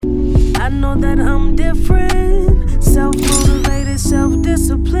I know that I'm different, self-motivated,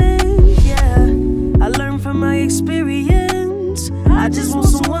 self-disciplined, yeah. I learned from my experience. I just want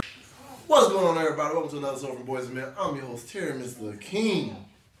someone. What's going on, everybody? Welcome to another show from Boys and Men. I'm your host, Terry, Mr. King.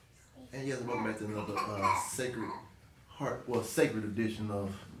 And yes, welcome back to another sacred edition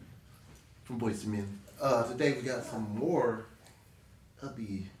of From Boys to Men. Today we got some more of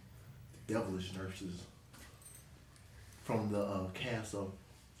the devilish nurses from the cast of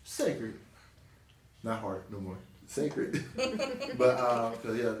Sacred. Not Heart no more. Sacred. But,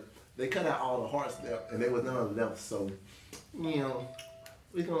 cause yeah, they cut out all the heart stuff and they was none of the devils. So, you know,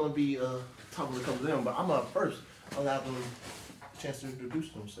 we're going to be talking to a couple of them. But I'm going to first allow them a chance to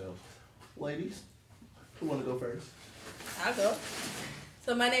introduce themselves. Ladies, who want to go first? I'll go.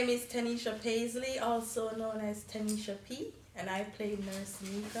 So my name is Tanisha Paisley, also known as Tanisha P. And I play Nurse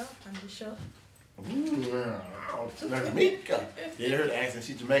Mika on the show. Ooh, Nurse Mika. Yeah, you heard the accent.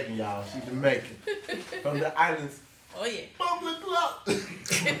 She's Jamaican, y'all. She's Jamaican. From the islands. Oh, yeah. Bubbly Clock.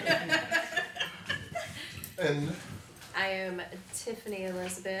 And I am Tiffany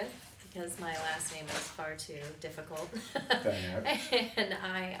Elizabeth, because my last name is far too difficult. And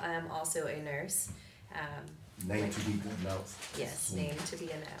I am also a nurse. Name to be announced. Yes, name to be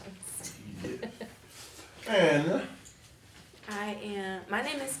announced. Yeah. And My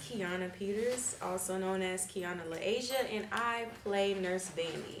name is Kiana Peters, also known as Kiana LaAsia, and I play Nurse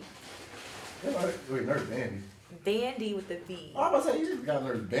Vandy. Wait, Nurse Vandy. Vandy with the V. I was about to say, you just got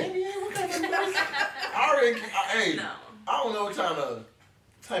Nurse Vandy in? What kind of nurse? No. I don't know what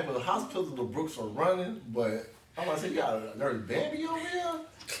type of hospital the Brooks are running, but I'm about to say, you got a Nurse Vandy over here?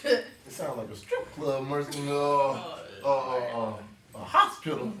 It sounds like a strip club, a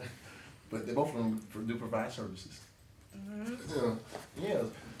hospital. But they both of them do provide services. Mm-hmm. Yeah.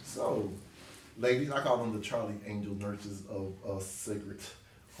 So, ladies, I call them the Charlie Angel nurses of Sacred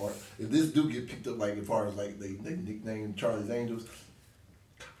Heart. If this do get picked up, like as far as like they nickname Charlie's Angels,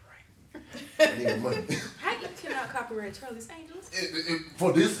 copyright. I need money. How you cannot copyright Charlie's Angels?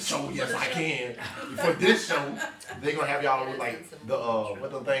 For this show, yes, I can. For this show, they're gonna have y'all with like the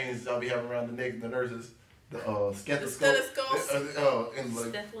what the things y'all be having around the neck, the nurses. The stethoscope. And like,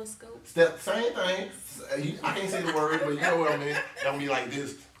 Stethoscope. Same thing. I can't say the word, but you know what I mean. That'll be like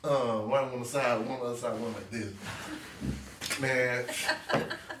this. One on the side, one on the other side, one like this. Man,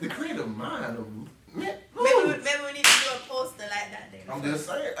 the creative mind of man. Maybe we need to do a poster like that then. I'm just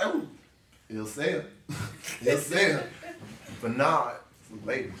saying. Oh, he'll say it. He'll say it. But not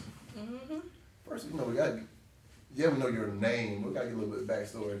ladies. Mm-hmm. First, we know your name. We gotta get a little bit of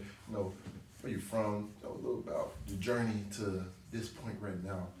backstory. Where you from, a little about the journey to this point right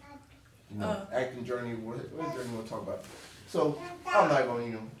now. Acting journey, what journey you want to talk about? So, I'm not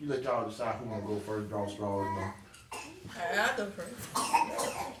going to, you let y'all decide who want to go first, draw straws, Alright, I'll go first.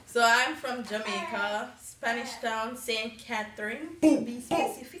 So, I'm from Jamaica, Spanish Town, St. Catherine, to be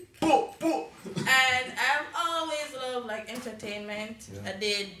specific. And I've always loved entertainment. Yeah. I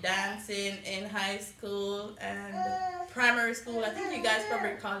did dancing in high school and primary school. I think you guys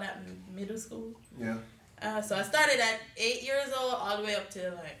probably call that middle school. Yeah. So I started at 8 years old all the way up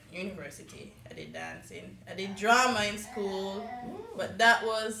to university. I did dancing. I did drama in school, but that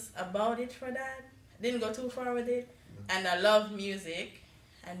was about it for that. I didn't go too far with it. And I love music,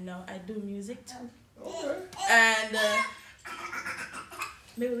 and now I do music too. Okay. And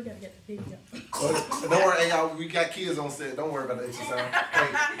maybe we gotta get the video. Don't worry, hey, y'all, we got kids on set. Don't worry about the extra sound. Hey,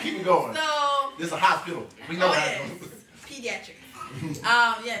 keep it going. So this is a hospital. We know that. Pediatric.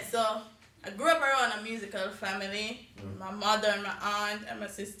 So I grew up around a musical family. My mother and my aunt and my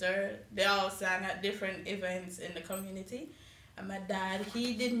sister, they all sang at different events in the community. And my dad,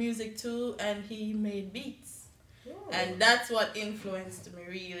 he did music too, and he made beats. Oh. And that's what influenced me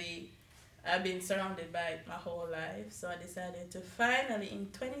really. I've been surrounded by it my whole life. So I decided to finally,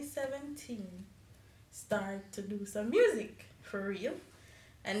 in 2017, start to do some music for real.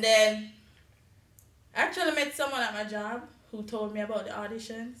 And then I actually met someone at my job who told me about the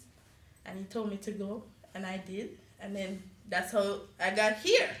auditions. And he told me to go, and I did. And then that's how I got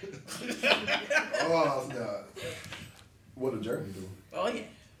here. Oh, no. What a journey, dude. Oh, yeah.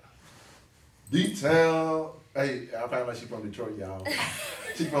 D-Town. Hey, I found out she's from Detroit, y'all.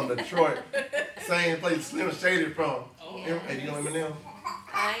 She's from Detroit. Same place Slim Shady from. Oh. Hey, you know Eminem?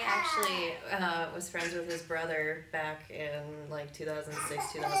 I actually was friends with his brother back in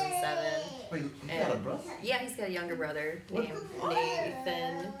 2006, 2007. Wait, you got a brother? Yeah, he's got a younger brother named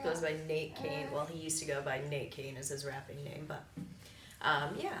Nathan. Goes by Nate Kane. Well, he used to go by Nate Kane as his rapping name, but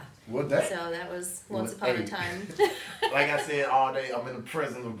yeah. What that? So that was once upon a time. Like I said all day, I'm in the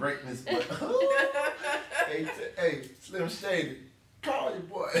presence of greatness. But hey, Slim Shady, call your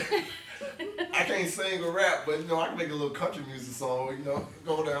boy. I can't sing or rap, but I can make a little country music song.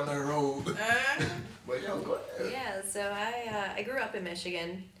 Go down that road. But go ahead. Yeah, so I grew up in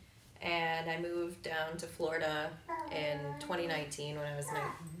Michigan, and I moved down to Florida in 2019 when I was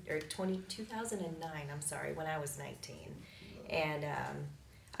 2009. I'm sorry, when I was 19, and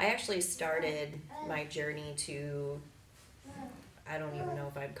I actually started my journey to, I don't even know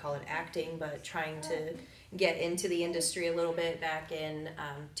if I'd call it acting, but trying to get into the industry a little bit back in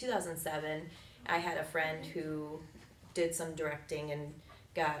 2007. I had a friend who did some directing and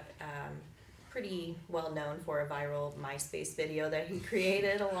got pretty well known for a viral MySpace video that he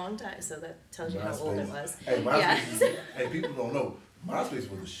created a long time. So that tells you how old it was. Hey, MySpace. Hey, people don't know. MySpace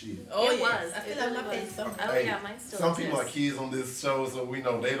was the shit. Oh, it yes. was. I feel like my face. Oh yeah, mine still Some exists. people are kids on this show, so we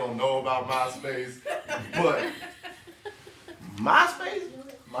know they don't know about MySpace. But MySpace,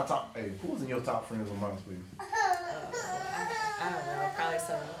 my top. Hey, who was in your top friends on MySpace? I don't know. Probably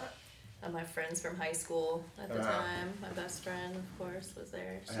some of my friends from high school at the time. My best friend, of course, was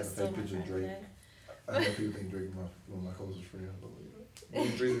there. I had a She's still fake my picture of friend Drake. today. I know people think Drake is one of my closest friends.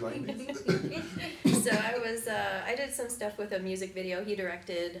 Drake like this. So I did some stuff with a music video he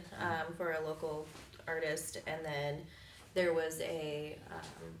directed for a local artist, and then there was I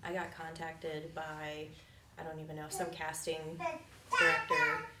got contacted by, I don't even know, some casting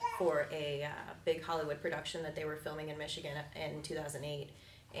director for a big Hollywood production that they were filming in Michigan in 2008,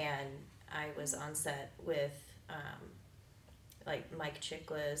 and I was on set with like Mike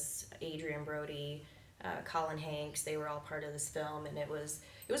Chiklis, Adrian Brody, Colin Hanks. They were all part of this film, and it was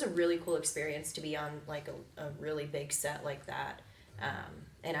a really cool experience to be on like a really big set like that.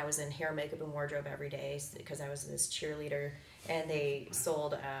 And I was in hair, makeup, and wardrobe every day because I was this cheerleader, and they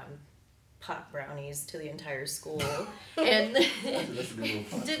sold pop brownies to the entire school, and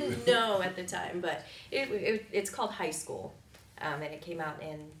didn't know at the time, but it's called High School, and it came out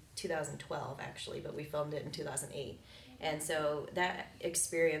in 2012 actually, but we filmed it in 2008, and so that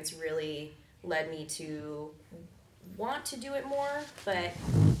experience really led me to want to do it more, but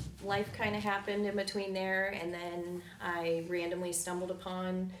life kind of happened in between there, and then I randomly stumbled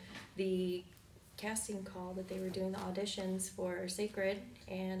upon the casting call that they were doing the auditions for Sacred,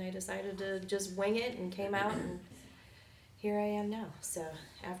 and I decided to just wing it and came out, and here I am now. So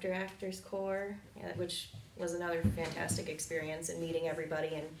after Actors Corps, which was another fantastic experience, and meeting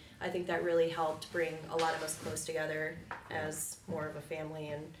everybody, and I think that really helped bring a lot of us close together as more of a family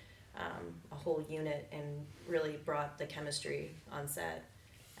and a whole unit, and really brought the chemistry on set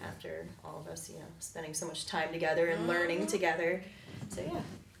after all of us, spending so much time together and learning together. So yeah,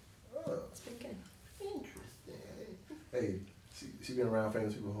 it's been good. Interesting. Hey, she been around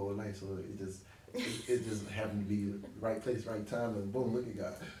famous people her whole life, so it just happened to be the right place, right time, and boom, look at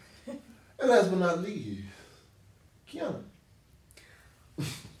God. And last but not least, Kiana.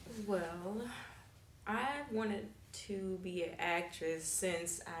 Well, I wanted to be an actress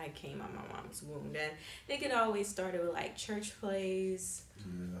since I came out of my mom's womb. And I think it always started with like church plays.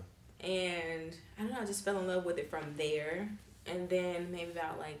 Yeah. And I don't know, I just fell in love with it from there. And then maybe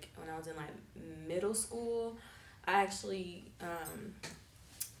about like when I was in like middle school, I actually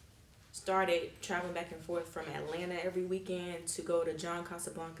started traveling back and forth from Atlanta every weekend to go to John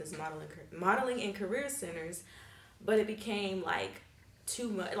Casablanca's modeling and career centers. But it became like too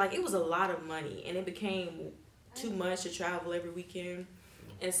much, like it was a lot of money, and it became too much to travel every weekend.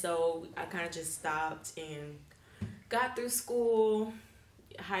 And so I kind of just stopped and got through school,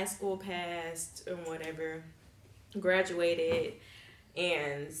 high school passed and whatever, graduated,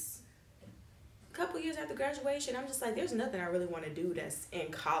 and a couple years after graduation, I'm just like, there's nothing I really want to do that's in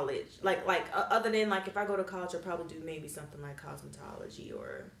college. Like other than like if I go to college, I'll probably do maybe something like cosmetology,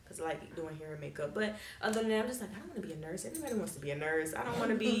 or because I like doing hair and makeup. But other than that, I'm just like, I don't want to be a nurse. Everybody wants to be a nurse. I don't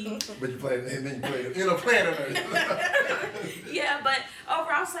want to be. But you played in a planner nurse. Yeah, but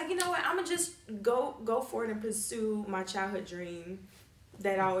overall, I was like, you know what? I'm gonna just go for it and pursue my childhood dream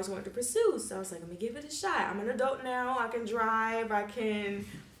that I always wanted to pursue. So I was like, let me give it a shot. I'm an adult now. I can drive. I can,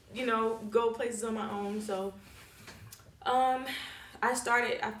 go places on my own. So, I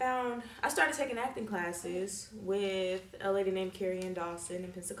started taking acting classes with a lady named Carrie Ann Dawson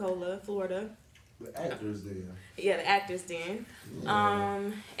in Pensacola, Florida. The Actors Den. Yeah, the Actors Den.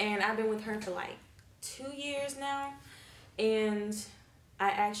 Yeah. And I've been with her for like 2 years now. And I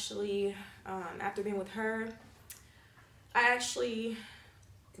actually, after being with her, I actually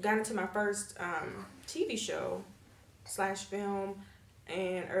got into my first TV show / film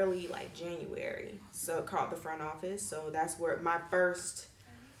in early like January, so called The Front Office. So that's where my first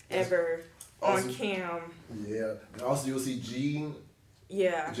ever on cam. Yeah, and also you'll see Gene.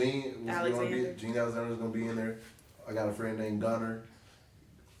 Yeah. Gene Alexander is gonna be in there. I got a friend named Gunner.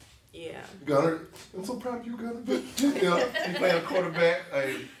 Yeah. Gunner, I'm so proud of you, Gunner. You know, he playing quarterback.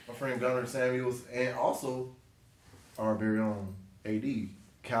 Hey, my friend Gunner Samuels, and also our very own AD,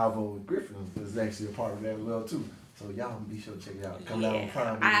 Calvo Griffin, is actually a part of that as well too. So y'all be sure to check it out. Come down on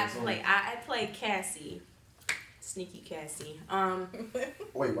Prime Video. I play Cassie, Sneaky Cassie.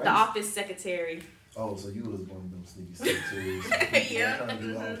 Wait, why the office secretary. Oh, so you was one of them sneaky secretaries. Yeah. Trying to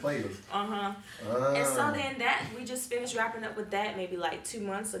do all the players. And so then we just finished wrapping up with that maybe like 2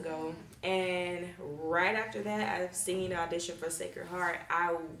 months ago. And right after that, I've seen the audition for Sacred Heart.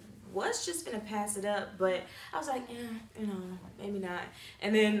 I was just gonna pass it up, but I was like, maybe not.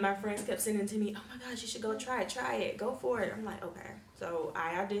 And then my friends kept sending to me, oh my gosh, you should go try it, go for it. I'm like, okay. So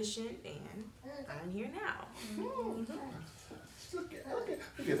I auditioned and I'm here now. Look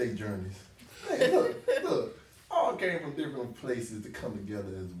at their journeys. Hey, look, all came from different places to come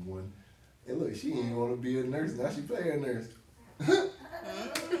together as one. And look, she didn't want to be a nurse, now she play a nurse. Ain't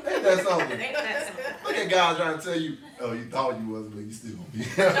that something? Look at God trying to tell you, oh, you thought you wasn't, but you still gonna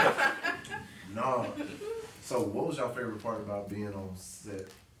be. No. So what was your favorite part about being on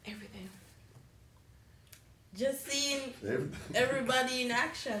set? Everything. Just seeing Everything. everybody in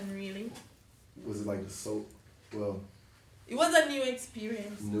action, really. Was it like the soap? Well, It was a new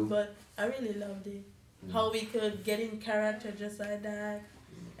experience, New. but I really loved it. How we could get in character just like that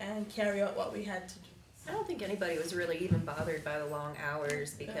and carry out what we had to do. I don't think anybody was really even bothered by the long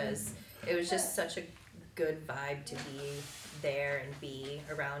hours because it was just such a good vibe to be there and be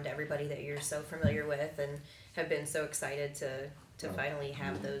around everybody that you're so familiar with and have been so excited to finally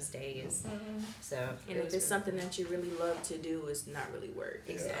have those days. So And if it's something that you really love to do, it's not really work.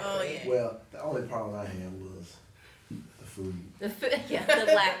 Exactly. Oh, yeah. well, the only problem I had was the food. the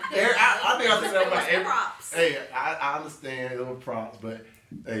lack. I think I said that about every. Props. Hey, I understand it was props, but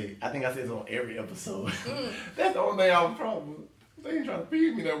hey, I think I said it on every episode. That's the only thing I was problem with. They ain't trying to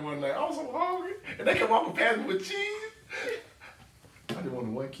feed me that one night. I was so hungry, and they come off and pass me with cheese. I just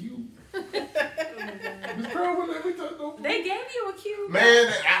wanted one cube. Miss Pearl wouldn't let me touch no food. They gave you a cue.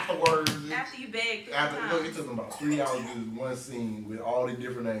 Man, afterwards. After you begged. Look, it took them about 3 hours to do this one scene with all the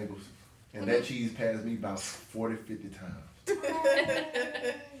different angles. And that cheese passed me about 40, 50 times.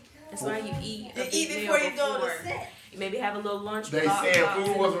 That's why you eat. You eat before you go to set. You maybe have a little lunch. They block said box food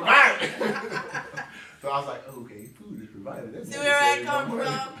in was the provided. So I was like, okay, food is provided. That's See what where they I said, come no money.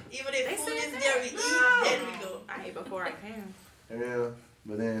 from? Even if They food said is that. there, we eat, No. then we go. I ate before I came. Yeah,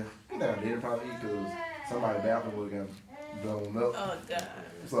 but then, they didn't probably eat because somebody's bathroom would have got blown up. Oh, God.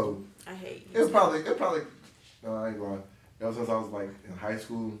 So I hate. it probably, no, I ain't lying. Ever since I was like in high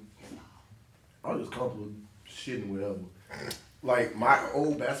school, I was just comfortable shitting whatever. Like my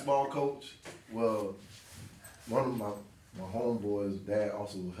old basketball coach, well, one of my homeboys' dad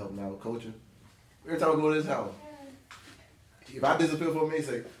also was helping out with coaching. Every time I go to his house, if I disappear for a minute, he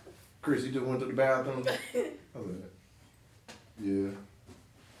say, Chris, you just went to the bathroom? I was like, yeah.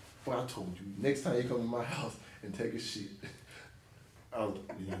 Well, I told you, next time you come to my house and take a shit. I was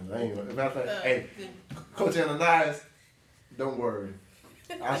like, yeah, I ain't gonna. Matter of fact, hey, Coach Ananias, don't worry.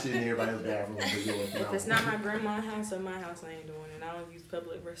 I shit in everybody's bathroom for yours. If it's not my grandma's house or my house, I ain't doing it. I don't use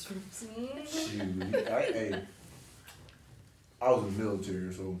public restrooms. Shoot, I was in the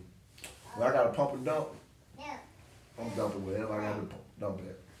military, so when I got to pump and dump, I'm dumping whatever I got to dump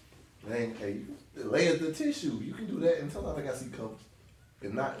at. It ain't, hey, lay the tissue. You can do that, and sometimes I got to see cups.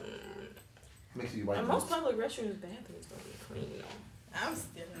 If not, make sure you wipe And them. most public restrooms bathrooms don't get clean though. I'm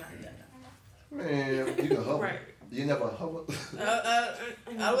still not done. Man, you can hover. Right. You never hover.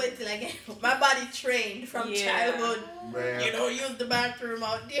 I'll wait till I get my body trained from childhood. Man. You don't use the bathroom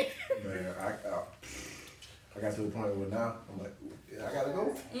out there. Man, I got to the point where now I'm like, yeah, I gotta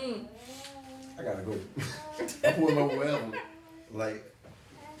go. I gotta go. I pull over wherever. Like,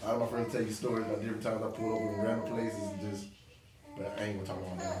 a lot of my friends tell you stories about different times I pull over in random places and just, but I ain't gonna talk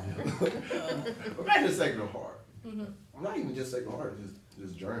about that. But back to Sacred Heart. I'm not even just Sacred Heart,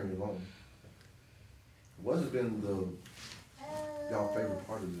 just journey alone. What has been y'all favorite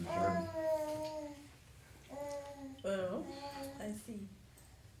part of this journey? Well, I see.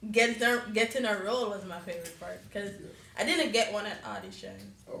 Getting a role was my favorite part because I didn't get one at audition.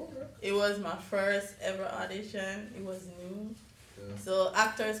 Oh, okay. It was my first ever audition. It was new. Yeah. So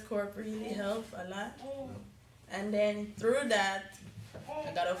Actors Corp really helped a lot. And then through that,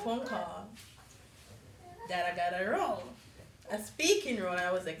 I got a phone call that I got a role. A speaking role.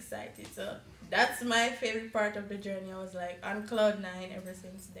 I was excited. So that's my favorite part of the journey. I was like on cloud 9 ever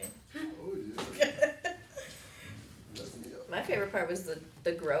since then. Oh, yeah. My favorite part was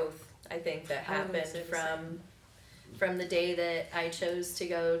the growth, I think, that happened from the day that I chose to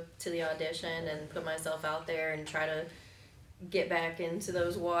go to the audition and put myself out there and try to get back into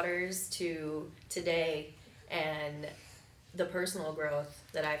those waters to today and the personal growth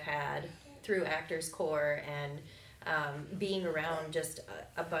that I've had through Actors Core and being around just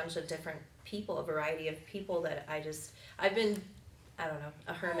a bunch of different people, a variety of people that I've been, I don't know,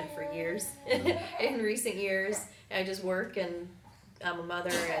 a hermit for years in recent years. I just work and I'm a mother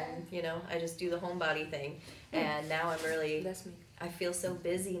and, you know, I just do the homebody thing. And now I'm really, That's me. I feel so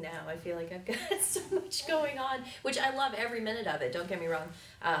busy now. I feel like I've got so much going on, which I love every minute of it, don't get me wrong.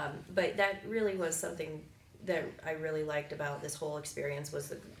 But that really was something that I really liked about this whole experience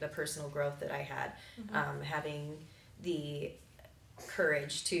was the personal growth that I had. Having the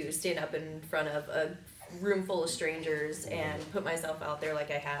courage to stand up in front of a room full of strangers and put myself out there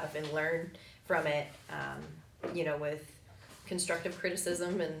like I have and learn from it, you know, with constructive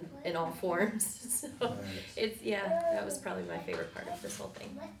criticism in all forms. So it's, that was probably my favorite part of this whole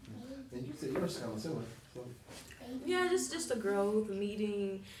thing. And you said yours kind of similar. So. Yeah, just the growth,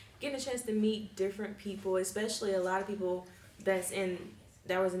 meeting, getting a chance to meet different people, especially a lot of people that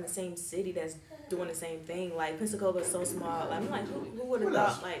was in the same city that's doing the same thing. Like Pensacola is so small. Like, I'm like, who would have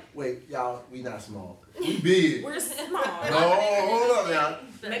thought? Like, wait, y'all, we not small. We big. we're small. No, hold up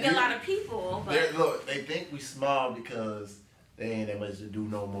now. Maybe a lot of people, but Look, they think we small because they ain't that much to do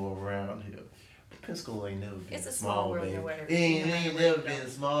no more around here. But Pensacola ain't never been It's a small world, baby. no matter- It ain't no matter never where you been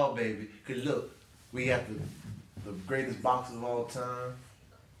small, baby. Cause look, we got the greatest boxers of all time.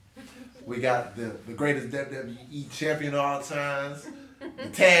 We got the greatest WWE champion of all times, the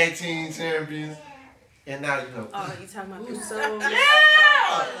tag team champions, and now you know. oh, you talking about Uso?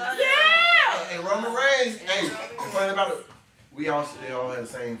 Yeah! And Roman Reigns. Hey, the funny about it, they all had the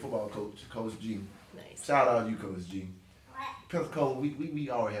same football coach, Coach G. Nice. Shout out to you, Coach G. Pensacola, we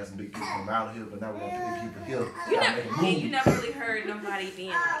already had some big people from out here, but now we got big people here. You never really heard nobody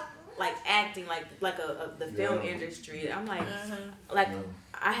being like acting like the film industry. I'm like,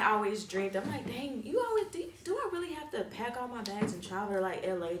 I always dreamed. I'm like, dang, do I really have to pack all my bags and travel to like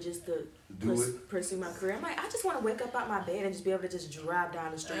LA just to pursue my career? I'm like, I just want to wake up out my bed and just be able to just drive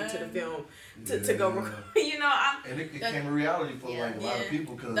down the street to the film to go record. You know, and it became a reality for like a lot of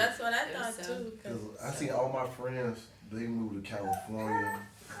people because That's what I thought too. I see all my friends. They moved to California.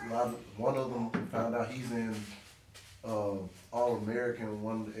 One of them found out he's in All American.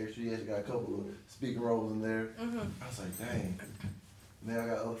 One actually got a couple of speaking roles in there. I was like, dang. Now I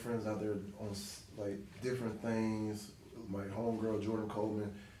got other friends out there on like different things. My homegirl Jordan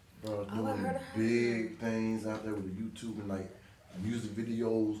Coleman, bro, doing big things out there with the YouTube and like music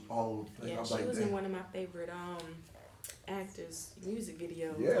videos, all the things. Yeah, I was she like, was dang. in one of my favorite actors' music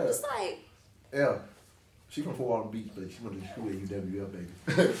videos. Yeah. I'm just like, Yeah. She from Fort Walton Beach, but she went to school at UWF,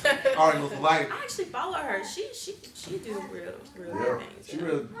 baby. I already know for life. I actually follow her. She do real Yeah, big things. she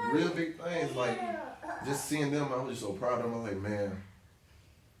real big things. Like just seeing them, I was just so proud of them. I was like, man,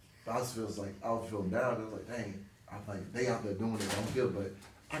 I just feels like I was feeling down. I was like, dang, I'm like they out there doing it. I'm good, but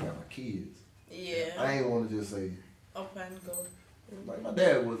I got my kids. Yeah. I ain't want to just say Up and go. like my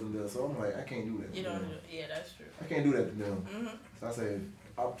dad wasn't there, so I'm like I can't do that. You to don't. them. Yeah, that's true. I can't do that to them. So I said,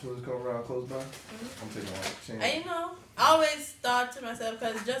 opportunities come around close by. I'm taking all the chance. And you know, I always thought to myself,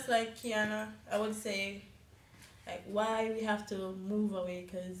 because just like Kiana, I would say, like, why we have to move away?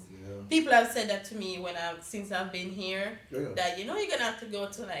 Because people have said that to me since I've been here. Yeah. That you're gonna have to go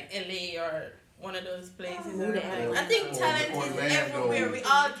to like LA or one of those places. Ooh, And yeah. I think talent is Orlando. everywhere. We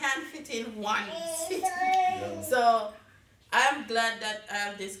all can fit in one city. Yeah. So I'm glad that I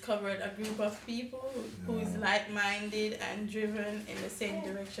have discovered a group of people who is like-minded and driven in the same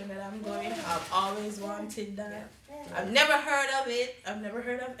direction that I'm going. I've always wanted that. I've never heard of it. I've never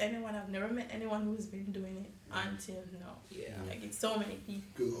heard of anyone. I've never met anyone who's been doing it until now. Yeah. Like, it's so many people.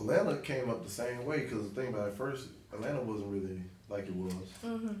 Because Atlanta came up the same way. Because the thing about it, first, Atlanta wasn't really like it was.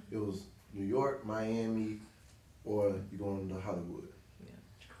 It was New York, Miami, or you going to Hollywood. Yeah.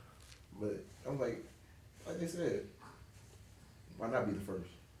 But I'm like they said, why not be the first?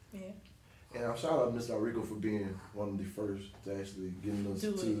 Yeah. And I shout out Mr. Rico for being one of the first to actually getting us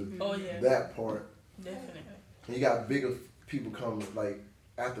Do to it. Oh, yeah. that part. Definitely. And you got bigger people coming like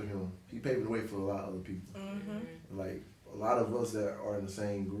after him. He paved the way for a lot of other people. Like a lot of us that are in the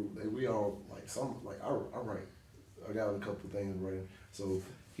same group, we all like I write. I got a couple of things writing. So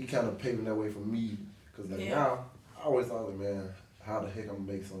he kind of paving that way for me because now I always thought like, man, how the heck I'm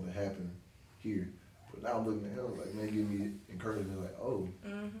gonna make something happen here? But now I'm looking at him like, man, give me encouragement like, oh,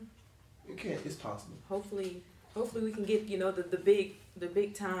 it can't. It's possible. Hopefully Hopefully we can get, the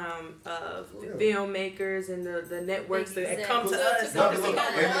big time of the filmmakers and the networks that come to us.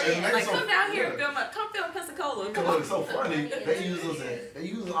 Like, come down here and film, come film Pensacola. Because it's so funny, they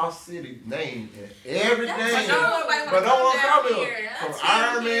use our city name in everything. But no one come here. From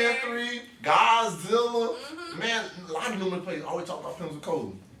Iron Man 3, Godzilla, man, a lot of them places always talk about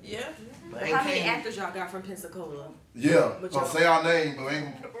Pensacola. Yeah. How many actors y'all got from Pensacola? Yeah, don't say our name, but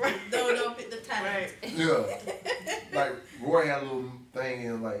ain't. Don't pick the talent. Right. Yeah. Like, Roy had a little thing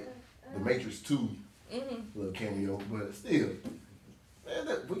in, like, The Matrix 2, little cameo, but still,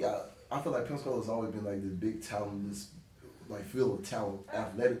 man, I feel like Pensacola's always been, like, this big talent, this, like, field of talent,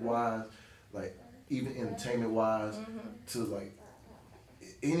 athletic-wise, like, even entertainment-wise, to, like,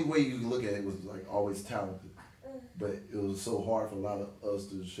 any way you can look at it was, like, always talented. But it was so hard for a lot of us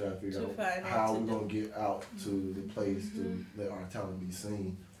to try to figure out how we're going to get out to the place to let our talent be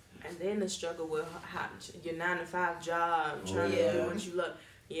seen. And then the struggle with your 9-to-5 job, trying to do what you love.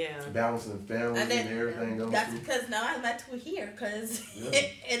 Yeah. Balancing family and everything else. That's because now I'm not too here because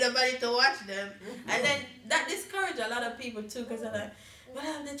ain't nobody to watch them. And then that discourages a lot of people too because they're like, well, I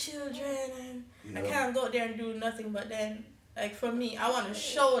have the children and I can't go there and do nothing. But then, like for me, I want to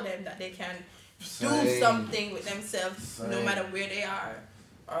show them that they can do something with themselves no matter where they are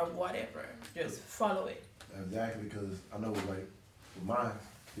or whatever. Just follow it. Exactly, because I know like with my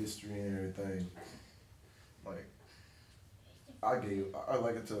history and everything, like like I tell you,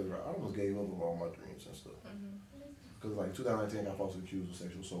 I almost gave up on all my dreams and stuff. Because like 2019 I got falsely accused of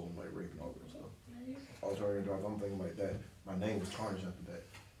sexual assault and like rape and all that stuff. Alternative drugs, I'm thinking like that. My name was tarnished after that.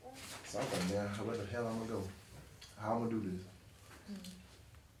 So I was like, man, where the hell I'm gonna go? How I'm gonna do this?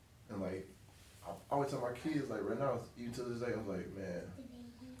 And like I always tell my kids, like right now, even to this day, I'm like, man,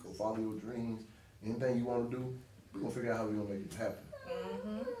 go follow your dreams. Anything you want to do, we're going to figure out how we're going to make it happen.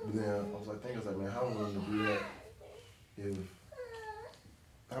 But then I was like, man, how am I going to do that if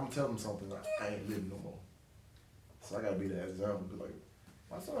I'm going to tell them something like, I ain't living no more. So I got to be that example. Be like,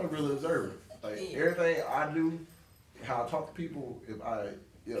 my son really observant. Like, everything I do, how I talk to people, he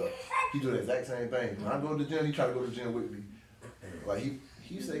do the exact same thing. When I go to the gym, he try to go to the gym with me. Like,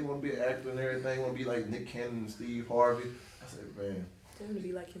 he said he want to be an actor and everything, want to be like Nick Cannon and Steve Harvey. I said, man. Tell him to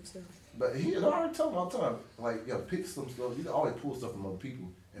be like himself. But he had already told me all the time, like, pick some stuff. You can always pull stuff from other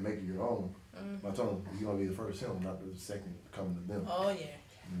people and make it your own. But I told him, you're going to be the first him, not the second coming to them. Oh, yeah.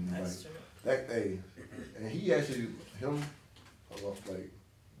 That's like, true. That day, and he actually, like,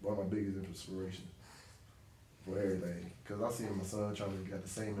 one of my biggest inspirations for everything. Because I seen my son trying to get the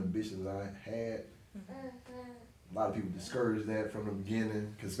same ambitions I had. A lot of people discourage that from the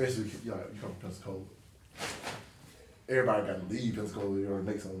beginning, because especially you come from Pensacola. Everybody got to leave Pensacola or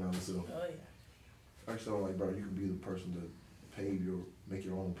make something out of themselves. Oh yeah. Actually, I'm like, bro, you can be the person to make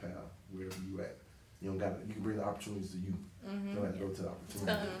your own path wherever you at. You don't got you can bring the opportunities to you. You don't have to go to the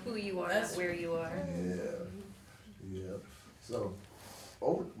opportunity. Who you are, not where you are. Yeah. So,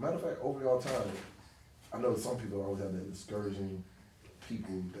 matter of fact, over all time, I know some people always have that discouraging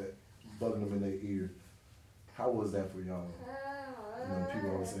people that bugging them in their ear. How was that for y'all?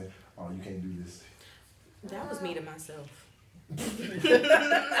 People always say, "Oh, you can't do this." That was me to myself. I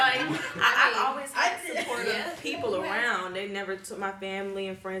always had supportive people around. They never took my family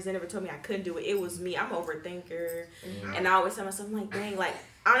and friends. They never told me I couldn't do it. It was me. I'm an overthinker, and I always tell myself, I'm like, dang, like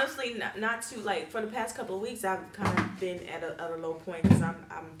honestly, not too like for the past couple of weeks, I've kind of been at a low point because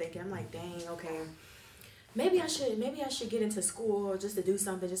I'm thinking, I'm like, dang, okay. Maybe I should get into school just to do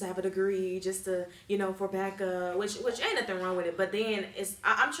something, just to have a degree, just to, for backup, which ain't nothing wrong with it. But then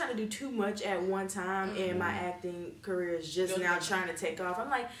I'm trying to do too much at one time, and my acting career is just now trying to take off. I'm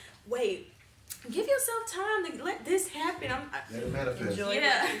like, wait, give yourself time to let this happen. Let it manifest. Enjoy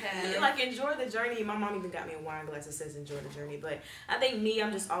the journey. My mom even got me a wine glass that says enjoy the journey. But I think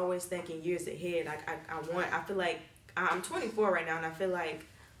I'm just always thinking years ahead. I feel like I'm 24 right now, and I feel like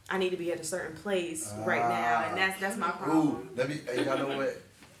I need to be at a certain place right now, and that's my problem. Ooh, y'all know what?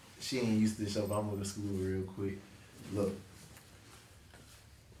 She ain't used to this show, but I'm going to school real quick. Look,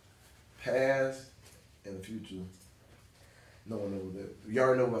 past and the future, no one knows that. You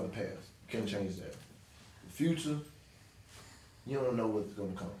already know about the past. You can't change that. The future, you don't know what's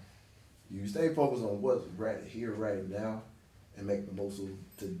going to come. You stay focused on what's right here, right now, and make the most of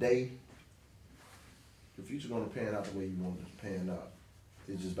today. The future's going to pan out the way you want it to pan out.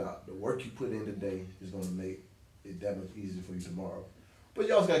 It's just about the work you put in today is going to make it that much easier for you tomorrow. But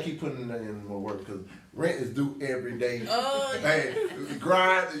you also got to keep putting in more work because rent is due every day. Oh, yeah. Hey,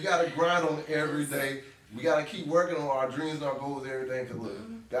 grind. You got to grind on every day. We got to keep working on our dreams and our goals and everything because look,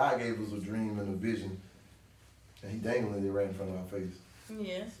 God gave us a dream and a vision, and He dangling it right in front of our face.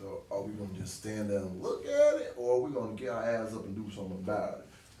 Yeah. So are we gonna just stand there and look at it, or are we gonna get our ass up and do something about it?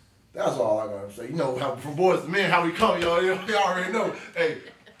 That's all I gotta say. You know, how, from boys to men, how we come, y'all. Y'all already know. Hey,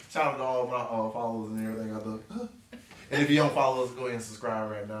 shout out to all my followers and everything out there. And if you don't follow us, go ahead and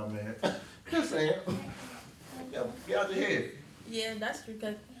subscribe right now, man. Just saying. Yeah, get out your head. Yeah, that's true.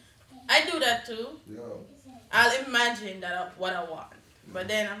 Cause I do that too. Yeah. I'll imagine what I want, but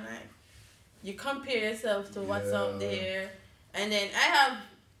then I'm like, you compare yourself to what's out there, and then I have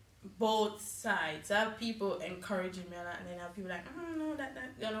both sides. I have people encouraging me a lot, and then I have people like, oh no, that's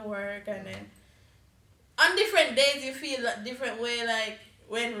not gonna work, and then on different days you feel a different way, like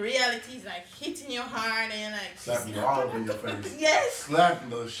when reality is like hitting your hard and you're like Slapping the all over your face. Yes. Slapping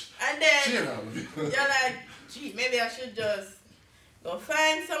the And then shit out of you. you're like, gee, maybe I should just go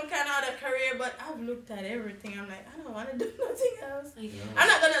find some kind of other career, but I've looked at everything. I'm like, I don't want to do nothing else. I'm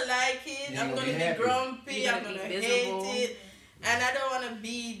not gonna like it. I'm gonna be grumpy. I'm gonna hate it. And I don't want to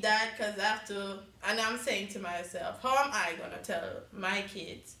be that because I have to, and I'm saying to myself, how am I going to tell my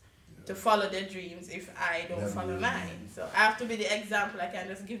kids to follow their dreams if I don't follow mine? So I have to be the example. I can't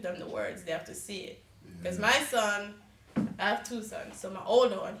just give them the words. They have to see it. Because my son, I have two sons. So my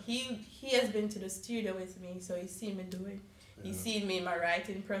older one, he has been to the studio with me, so he's seen me do it. He's seen me in my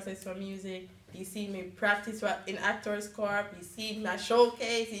writing process for music. He's seen me practice in Actors Corp. He's seen my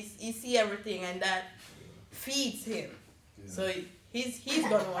showcase. He see everything, and that feeds him. So he's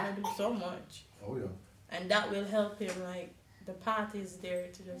gonna want to do so much. Oh yeah. And that will help him. Like the path is there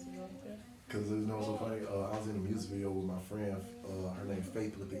to just go there. Cause you know so funny. I was in a music video with my friend. Her name's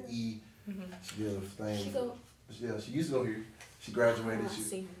Faith with the E. She did a thing. She used to go here. She graduated.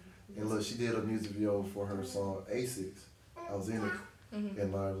 And look, she did a music video for her song A6. I was in it.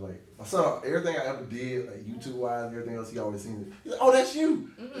 And I was like, my son, everything I ever did, like YouTube wise, and everything else, he always seen it. He's like, oh, that's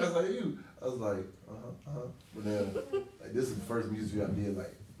you. That's like you. I was like, But then, like, this is the first music video I did,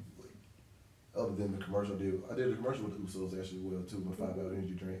 like other than the commercial deal. I did a commercial with the Usos actually well too, my 5 Hour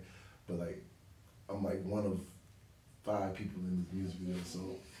Energy drink. But like, I'm like one of 5 people in this music video,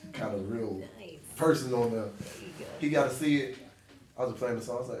 so kind of real person on there. He got to see it. I was playing the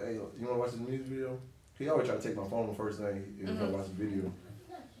song. I was like, hey, you want to watch this music video? He always try to take my phone the first thing he watch the video.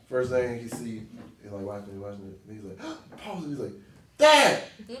 First thing he see, he's like watching it. And he's like, pause it. He's like, Dad,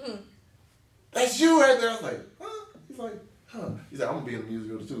 that's you right there. I was like, huh? He's like, huh? He's like, I'm gonna be in the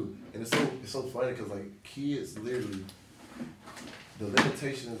music video too. And it's so funny because like kids literally, the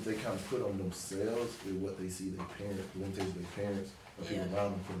limitations they kind of put on themselves is what they see their parents, the limitations their parents or people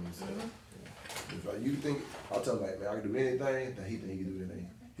around them put on themselves. If like, you think, I'll tell him like, man, I can do anything that he think he can do anything.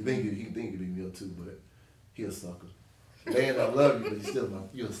 He think he can do me up too, but he a sucker. Man, I love you, but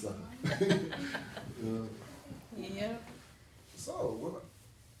you're a sucker. Yeah. So, what?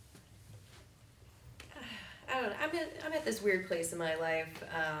 I don't know. I'm at this weird place in my life.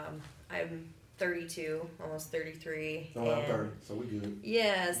 I'm 32, almost 33. No, I'm 30, so we good.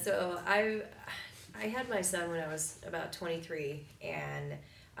 Yeah, so I had my son when I was about 23, and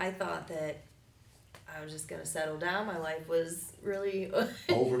I thought that I was just going to settle down. My life was really,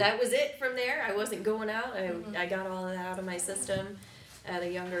 over. That was it from there. I wasn't going out. I got all of that out of my system at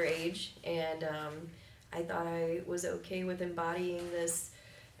a younger age, and I thought I was okay with embodying this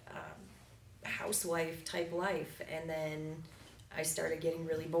housewife type life. And then I started getting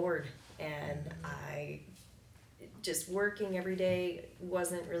really bored, and I just working every day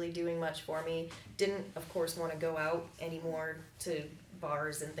wasn't really doing much for me. Didn't, of course, want to go out anymore to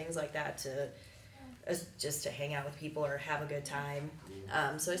bars and things like that just to hang out with people or have a good time.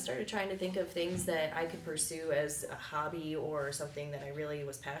 So I started trying to think of things that I could pursue as a hobby or something that I really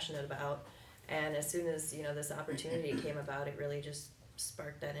was passionate about. And as soon as, this opportunity came about, it really just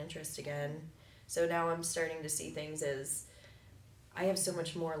sparked that interest again. So now I'm starting to see things as I have so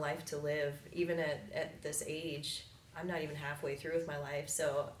much more life to live. Even at this age, I'm not even halfway through with my life,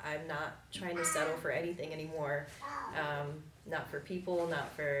 so I'm not trying to settle for anything anymore. Not for people,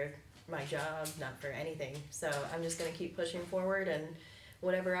 not for my job, not for anything. So I'm just going to keep pushing forward, and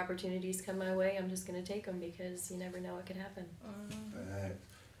whatever opportunities come my way, I'm just going to take them because you never know what could happen. Man.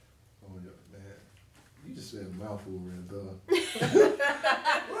 Oh, yeah, man. You just said a mouthful right there.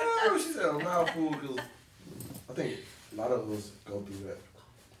 Well, she said a mouthful because I think a lot of us go through that,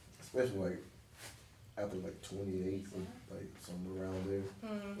 especially like after like 28 or like somewhere around there.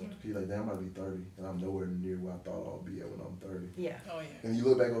 You're like, damn, I might be 30, and I'm nowhere near where I thought I'll be at when I'm 30. Yeah. Oh yeah. And you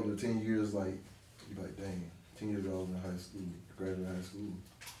look back over the 10 years, like, you're like, dang, 10 years ago I was in high school, graduated high school,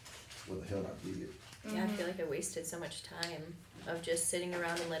 what the hell I did. Yeah, I feel like I wasted so much time of just sitting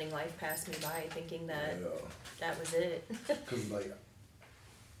around and letting life pass me by, thinking that that was it. Because, like,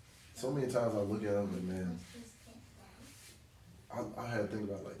 so many times I look at it, I'm like, man, I had to think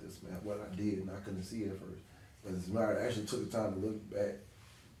about it like this, man. What I did, and I couldn't see it at first. But as a matter, I actually took the time to look back.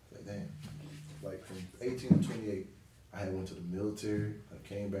 Like, damn. Like, from 18 to 28, I had went to the military. I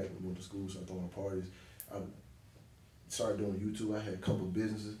came back and went to school, started throwing parties. I started doing YouTube. I had a couple of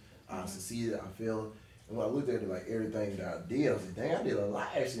businesses. I succeeded. I failed. And when I looked at it, like, everything that I did, I was like, dang, I did a lot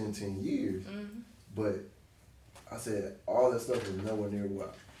actually in 10 years. But I said, all that stuff was nowhere near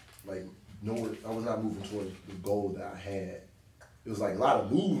what, like, nowhere, I was not moving towards the goal that I had. It was like a lot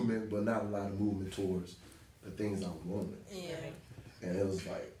of movement, but not a lot of movement towards the things I wanted. Yeah. And it was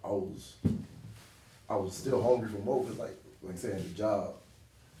like, I was still hungry for more, because like I said, the job,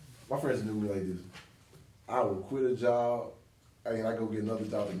 my friends knew me like this. I would quit a job, and I go get another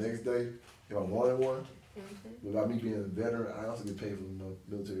job the next day if I wanted one. But by me being a veteran, I also get paid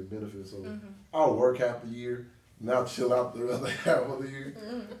for military benefits. So I'll work half the year, and I'll chill out the other half of the year.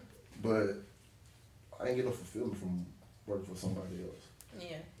 But I ain't get no fulfillment from working for somebody else.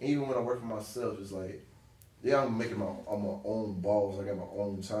 Yeah. Even when I work for myself, it's like, yeah, I'm my own boss. I got my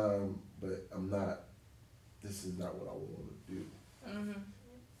own time, but I'm not. This is not what I want to do.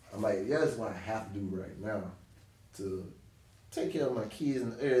 I'm like, yeah, that's what I have to do right now to take care of my kids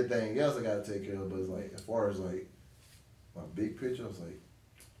and everything else I gotta take care of. But it's like, as far as like my big picture, it's like,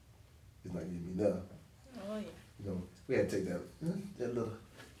 it's not giving me nothing. Oh yeah. You know, we had to take that little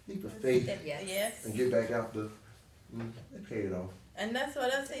leap of faith Yes. and get back out the. They paid it off. And that's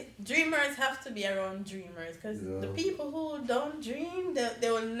what I say. Dreamers have to be around dreamers, because the people who don't dream,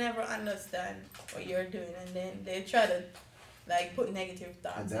 they will never understand what you're doing, and then they try to like put negative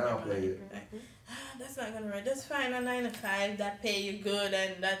thoughts. And downplay it. Like, that's not gonna work. That's fine. A 9 to 5 that pay you good,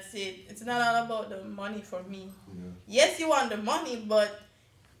 and that's it. It's not all about the money for me. Yeah. Yes, you want the money, but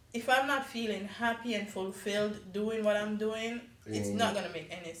if I'm not feeling happy and fulfilled doing what I'm doing, it's not gonna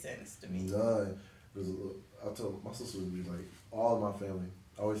make any sense to me. None. Because I told my sister would be like, all of my family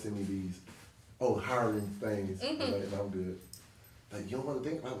always send me these, hiring things. I'm like, no, I'm good. Like, you don't want to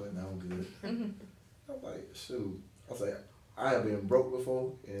think about it? Like, no, I'm good. I'm like, shoot. I was like, I have been broke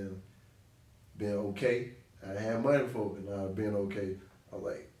before and been okay. I had money before and I've been okay. I was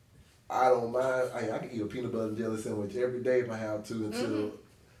like, I don't mind. I can eat a peanut butter and jelly sandwich every day if I have to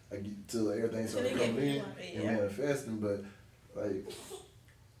until everything starts coming in and manifesting. But like,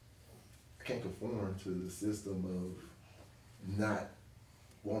 I can't conform to the system of not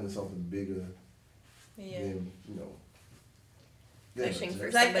wanting something bigger than, Pushing for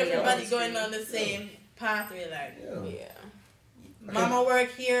it's like somebody everybody else. going on the same pathway, like Yeah. mama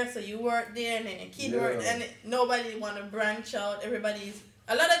work here, so you work there, and then your kid work, and nobody want to branch out. A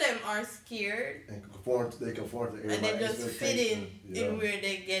lot of them are scared, and they conform to everybody's and they just fit in where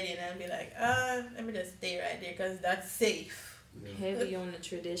they get in and be like, let me just stay right there because that's safe. Heavy on the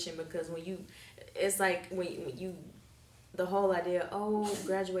tradition, because it's like when you, the whole idea,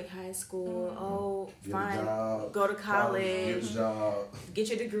 graduate high school, get fine, a job, go to college, get a job, get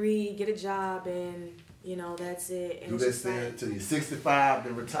your degree, get a job, and that's it. And do this thing until you're 65,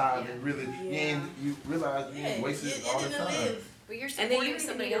 then retire, and really, you realize you wasted all the time. But you're And then supporting you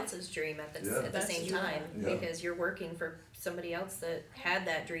somebody else's dream at the That's same true. time Yeah. because you're working for somebody else that had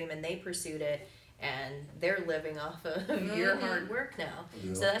that dream and they pursued it, and they're living off of your hard work now.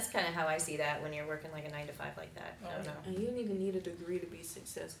 Yeah. So that's kind of how I see that when you're working like a 9 to 5 like that. I don't know. And you don't even need a degree to be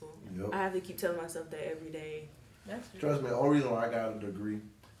successful. Yep. I have to keep telling myself that every day. That's true. Trust me, the only reason why I got a degree,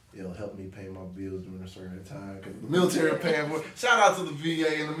 it'll help me pay my bills during a certain time. Because the military paying for it. Shout out to the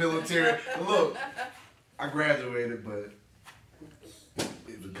VA and the military. Look, I graduated, but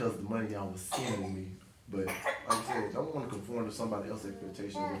it's because the money y'all was sending me. But like I said, I don't want to conform to somebody else's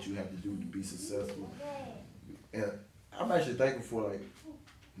expectation of what you have to do to be successful. And I'm actually thankful for like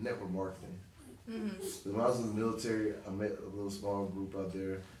network marketing. When I was in the military, I met a little small group out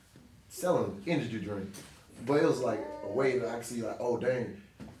there selling energy drinks. But it was like a way that I could see like, oh dang,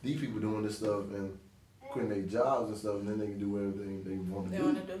 these people doing this stuff and quitting their jobs and stuff, and then they can do everything they want to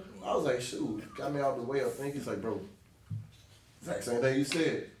do. I was like, shoot, got me out the way of thinking. It's like, bro, exact same thing you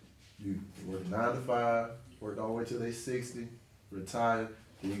said. You work 9 to 5, work all the way till they 60, retire,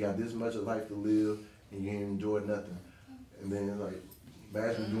 then you got this much of life to live, and you ain't enjoy nothing. And then like,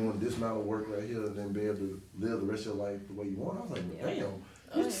 imagine doing this amount of work right here, and then be able to live the rest of your life the way you want. I was like, well,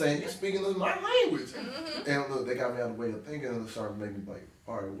 damn, you're speaking my language. And look, they got me out of the way of thinking, and started making me like,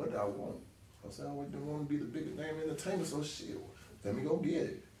 all right, what do I want? I said, I want to be the biggest name in entertainment, so shit, let me go get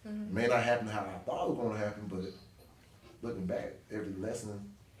it. It may not happen how I thought it was going to happen, but looking back, every lesson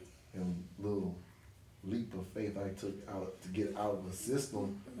and little leap of faith I took out to get out of the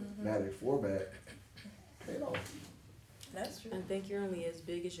system, Matic 4-back, paid off. That's true. I think you're only as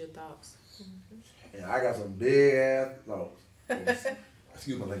big as your thoughts. And I got some big ass thoughts.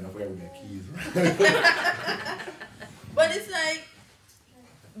 Excuse my language, I forgot we got keys. But it's like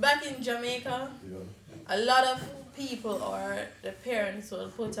back in Jamaica, Yeah. a lot of people or the parents will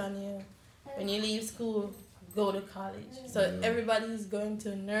put on you when you leave school, go to college. So Yeah. everybody's going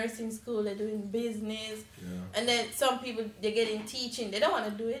to nursing school, they're doing business. Yeah. And then some people, they get in teaching. They don't want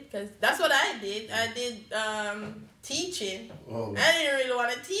to do it because that's what I did. I did teaching. Oh. I didn't really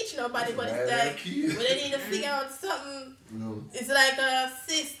want to teach nobody, but it's like, Key. when they need to figure out something, No. it's like a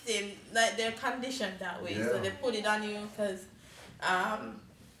system, like they're conditioned that way. So Yeah. they put it on you because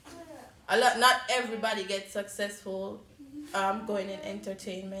not everybody gets successful going in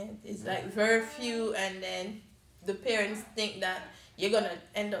entertainment. It's like very few, and then the parents think that you're gonna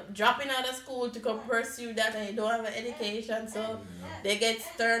end up dropping out of school to come pursue that, and you don't have an education, so they get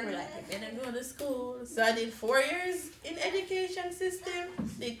stern. We're like, you better go to school. So I did 4 years in education system,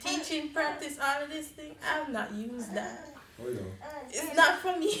 the teaching, practice, all of this thing. I have not used that. Oh, yeah. It's not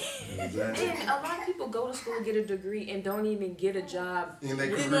for me. Exactly. And a lot of people go to school, get a degree, and don't even get a job. In their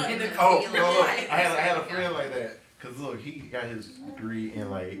You career. know, in the Oh, field. no, look, Right. I had a friend like that. Cause look, he got his degree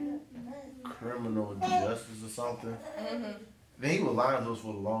in like criminal justice or something. Mm-hmm. Then he was lying to us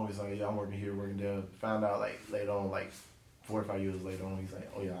for the longest. Like, yeah, I'm working here, working there. Found out like later on, like 4 or 5 years later on, he's like,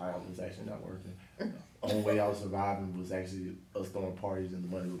 oh yeah, I was actually not working. Only way I was surviving was actually us throwing parties and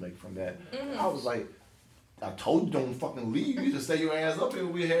the money we make from that. I was like, I told you don't fucking leave. You just stay your ass up here.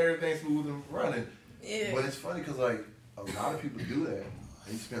 We had everything smooth and running. Yeah. But it's funny because like a lot of people do that.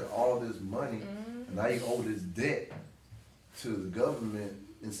 And you spend all this money, and now you owe this debt to the government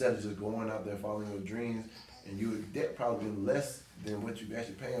instead of just going out there following your dreams. And your debt probably been less than what you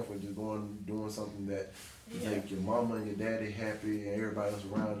actually paying for just going doing something that make your mama and your daddy happy and everybody else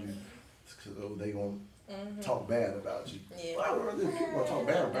around you. So they gonna talk bad about you. Yeah. Well, I remember people gonna talk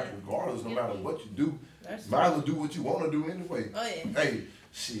bad about you regardless, no matter what you do. That's Might as well do what you want to do anyway. Oh, yeah. Hey,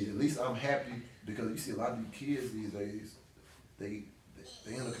 shit, at least I'm happy because you see a lot of these kids these days, they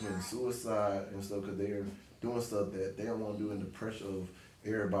end up committing suicide and stuff because they're doing stuff that they don't want to do in the pressure of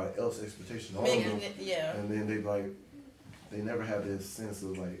everybody else's expectation on them. Yeah. And then they never have this sense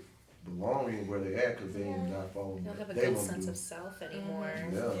of like belonging where they at because they not following They don't what have a they good want to sense do. of self anymore.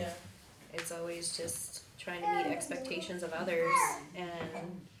 Yeah. Yeah. It's always just trying to meet expectations of others, and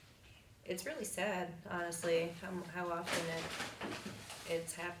it's really sad, honestly, how often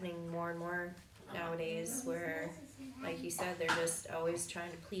it's happening more and more nowadays. Where, like you said, they're just always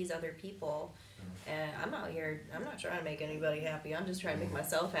trying to please other people. And I'm not trying to make anybody happy. I'm just trying to make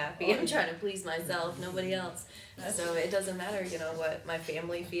myself happy. I'm trying to please myself, nobody else. So it doesn't matter, what my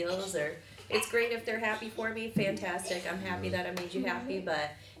family feels, or it's great if they're happy for me, fantastic. I'm happy that I made you happy,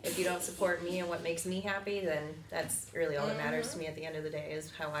 but if you don't support me and what makes me happy, then that's really all that matters to me at the end of the day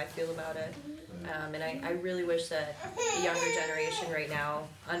is how I feel about it. And I really wish that the younger generation right now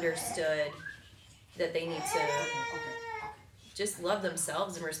understood that they need to just love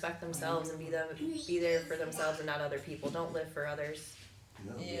themselves and respect themselves and be there for themselves and not other people. Don't live for others.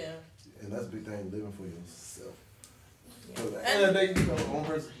 Yeah. And that's a big thing, living for yourself. Yeah. So at the end of the day,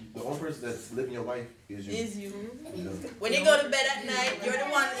 the only person that's living your life is you. Is you. You know? When you go to bed at night, you're the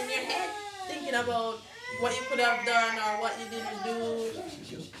one in your head thinking about what you could have done or what you didn't do.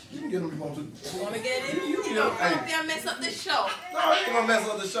 You can get them if you want to. You want to get in? You Yeah, know, hey. come here and mess up this show. No, I ain't gonna mess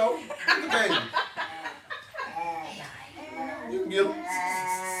up the show. Look at baby. You can get them.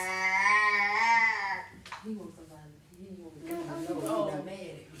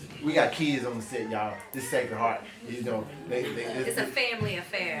 We got kids on the set, y'all. This Sacred Heart. It's It's a family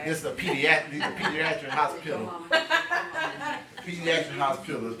affair. This is a pediatric hospital. Pediatric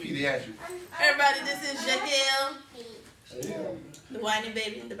hospital. It's pediatric. Everybody, this is Jadelle, Yeah. the whining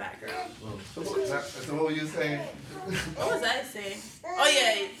baby in the background. So what were you saying? What was I saying? Oh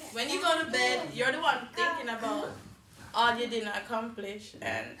yeah, when you go to bed, you're the one thinking about all you didn't accomplish,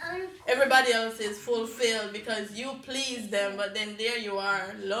 and everybody else is fulfilled because you pleased them, but then there you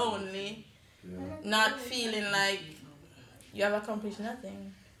are, lonely, not feeling like you have accomplished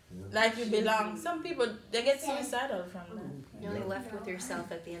nothing, like you belong. Some people, they get suicidal from that. You're only left with yourself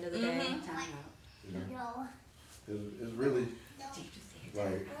at the end of the day. It's really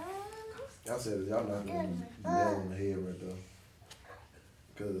like y'all said it. Y'all not gonna nail on the head right there.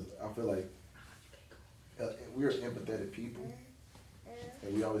 Because I feel like we're empathetic people,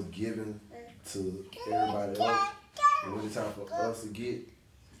 and we always giving to everybody else. And when it's time for us to get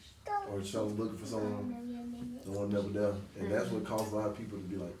or someone looking for someone, no one never there, and that's what causes a lot of people to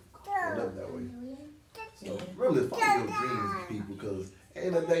be like, they're never that way. So really follow your dreams, people, because at the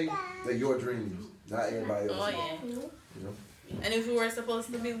end of the day, they're your dreams, not everybody else. Oh yeah. You know? And if we were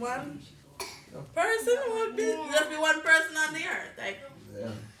supposed to be one, person would be just be one person on the earth. Like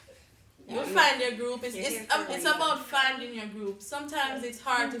Yeah. you'll find your group. It's about finding your group. Sometimes it's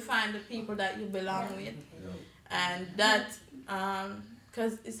hard to find the people that you belong with, and that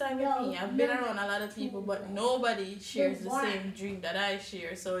because it's like with me. I've been around a lot of people, but nobody shares the same dream that I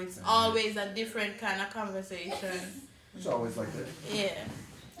share. So it's always a different kind of conversation. It's always like that. Yeah.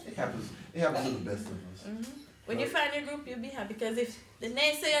 It happens to the best of us. When you find your group, you'll be happy. Because if the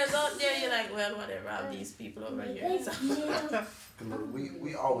naysayers out there, you're like, well, whatever. I have these people over here. So.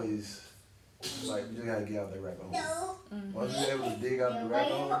 We always like you just gotta get out that rabbit hole. Once you're able to dig out the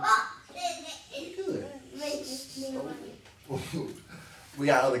rabbit hole, you good. We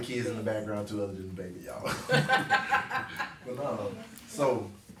got other kids in the background too, other than the baby, y'all. But no, so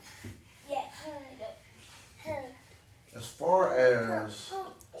as far as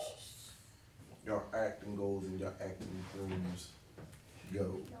your acting goals and your acting dreams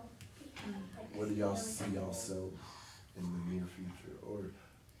go, where do y'all see yourselves in the near future, or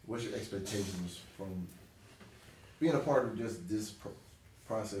what's your expectations from being a part of just this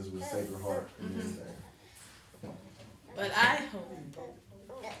process with Sacred Heart and everything? But I hope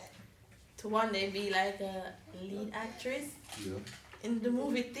to one day be like a lead actress in the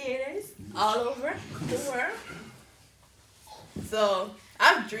movie theaters all over the world. So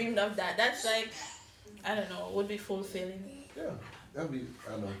I've dreamed of that. That's like, I don't know, would be fulfilling. Yeah, that'd be,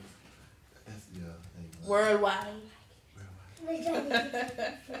 I know. That's, Worldwide.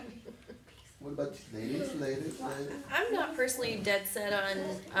 What about you, ladies? I'm not personally dead set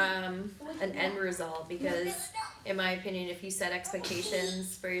on an end result because, in my opinion, if you set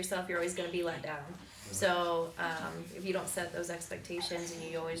expectations for yourself, you're always going to be let down. So if you don't set those expectations and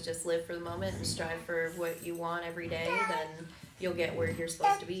you always just live for the moment and strive for what you want every day, then you'll get where you're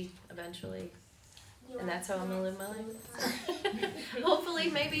supposed to be eventually. And that's how I'm going to live my life. Hopefully,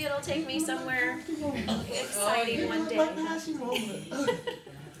 maybe it'll take me somewhere exciting one day.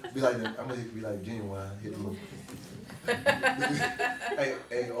 Be like I'm gonna be like Genuine, hit him up.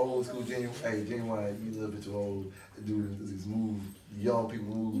 hey, old school Genuine. Hey, Genuine, you a little bit too old to do this move. Young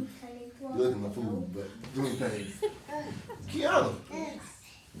people move. You're looking like food, but doing things. Kiana,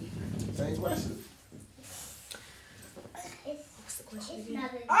 same question. What's the question again?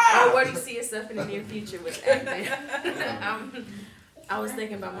 Oh, where do you see yourself in the near future with acting? I was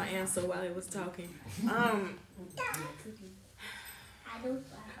thinking about my answer while he was talking.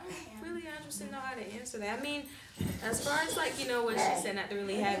 Really interested to know how to answer that. I mean, as far as like, you know, what she said, not to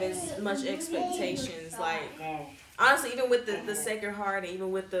really have as much expectations. Like, honestly, even with the Sacred Heart and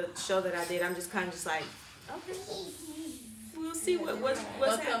even with the show that I did, I'm just kind of just like, okay, we'll see what's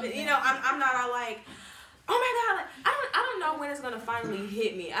happening. You know, I'm not all like, oh my God, like, I don't know when it's gonna finally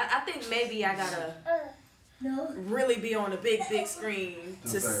hit me. I think maybe I gotta really be on a big screen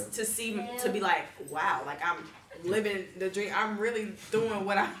to see, to be like, wow, like I'm living the dream. I'm really doing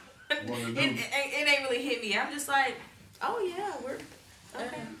what I. It ain't really hit me. I'm just like, oh yeah, we're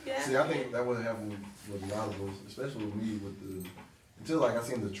okay. Yeah. See, I think that would happen with a lot of us, especially with me. Until like I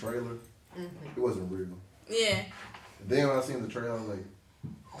seen the trailer, it wasn't real. Yeah. Then when I seen the trailer, I was like,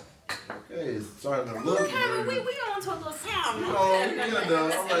 okay, it's starting to look real. We on to a little sound.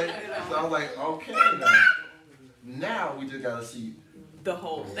 I was like, okay, now we just gotta see the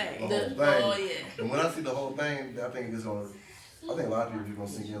whole thing. Oh yeah. And when I see the whole thing, I think it's gonna. I think a lot of people are gonna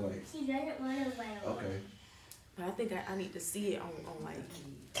sink in like, okay. But I think I need to see it on like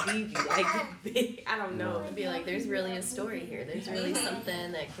TV, like big. I don't know. It'd be like, there's really a story here. There's really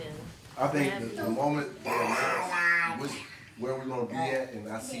something that can. I think the moment they announce where we're gonna be at, and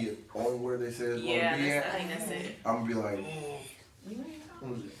I see it on where they say it's gonna be at, I think that's it. I'm gonna be like,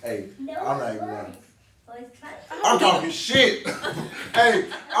 hey, I'm not even lying. I'm talking shit. Hey,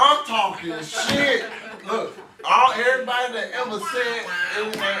 I'm talking shit. Look, everybody that ever said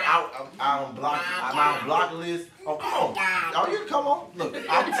anything, I'm on block list. Oh, come on. Oh, you come on. Look,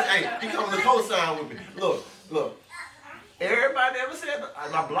 hey, he coming to co-sign with me. Look. Everybody ever said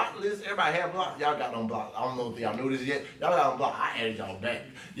my block list, everybody had block. Y'all got on block. I don't know if y'all knew this yet. Y'all got on block. I added y'all back.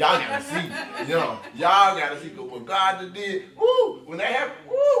 Y'all gotta see. Y'all gotta see what God did. Woo! When that happened,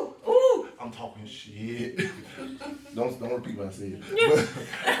 woo! I'm talking shit. Don't repeat what I said. But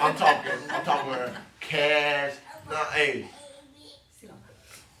I'm talking cash. Hey.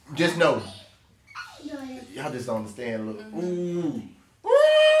 Just know. Y'all just don't understand. Look. Ooh.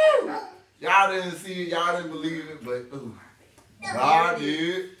 Woo! Y'all didn't see it, y'all didn't believe it, but ooh. God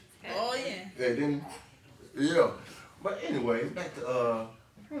did. Oh yeah. They didn't. Yeah. But anyway, back to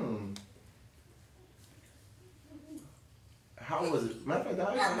how was it? Matter of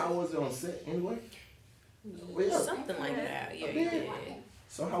fact, how was it on set anyway? Something like that. Yeah, you did.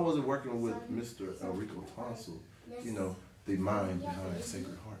 So how was it working with Mr. Rico Tonsil? You know, the mind behind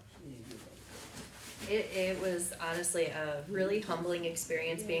Sacred Heart. It was honestly a really humbling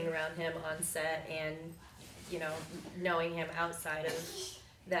experience being around him on set and, you know, knowing him outside of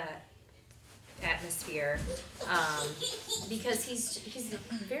that atmosphere, because he's a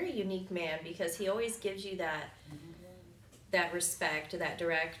very unique man, because he always gives you that respect, that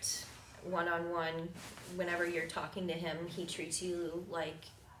direct one-on-one. Whenever you're talking to him, he treats you like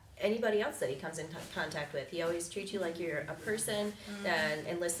anybody else that he comes in contact with. He always treats you like you're a person,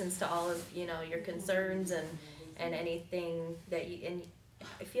 and listens to all of, you know, your concerns and anything that you, and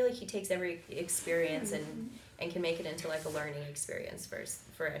I feel like he takes every experience and can make it into like a learning experience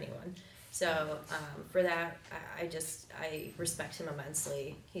for anyone. So for that, I respect him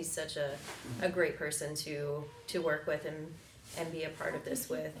immensely. He's such a great person to work with and be a part of this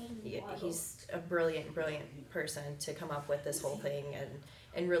with. He's a brilliant person to come up with this whole thing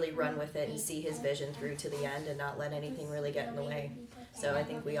and really run with it and see his vision through to the end and not let anything really get in the way. So I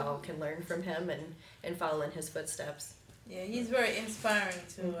think we all can learn from him and follow in his footsteps. Yeah, he's very inspiring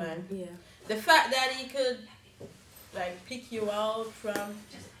too. And Yeah. the fact that he could like pick you out from,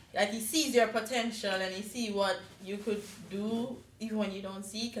 like he sees your potential and he see what you could do even when you don't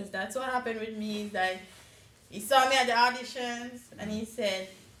see, because that's what happened with me. Is like he saw me at the auditions and he said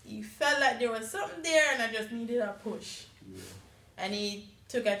he felt like there was something there and I just needed a push. Yeah. And he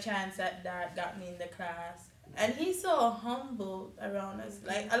took a chance at that, got me in the class. And he's so humble around us.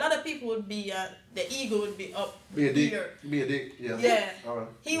 Like a lot of people would be, the ego would be up Be a dick. here. Be a dick. Yeah. Yeah. All right.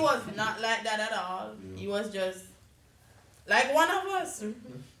 He was not like that at all. Yeah. He was just like one of us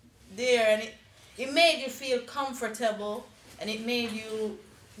there, and it made you feel comfortable, and it made you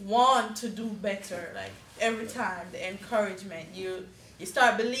want to do better. Like every time, the encouragement, you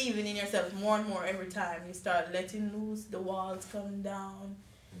start believing in yourself more and more every time. You start letting loose, the walls come down.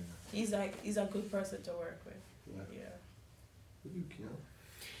 He's a good person to work with. Yeah. What you, Kim?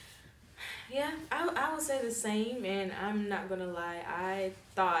 Yeah, I would say the same, and I'm not gonna lie. I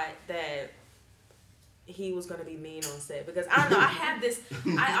thought that he was gonna be mean on set, because I don't know. I have this.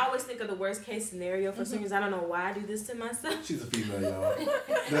 I always think of the worst case scenario for singers. I don't know why I do this to myself. She's a female, y'all.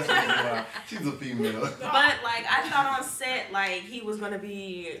 That's why. She's a female. But like I thought on set, like he was gonna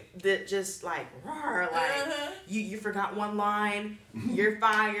be just like roar, like you forgot one line, you're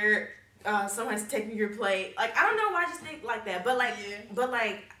fired. Someone's taking your plate. Like I don't know why I just think like that. But like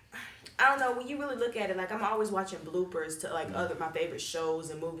I don't know, when you really look at it, like I'm always watching bloopers to like other my favorite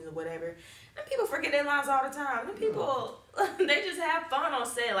shows and movies and whatever. And people forget their lines all the time. And people they just have fun on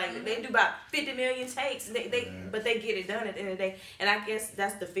set. Like they do about 50 million takes. But they get it done at the end of the day. And I guess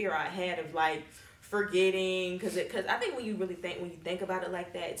that's the fear I had of like forgetting, because I think when you think about it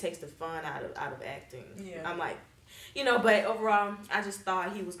like that, it takes the fun out of acting. Yeah. I'm like, you know, but overall, I just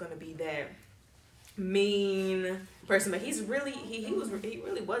thought he was gonna be that mean person, but he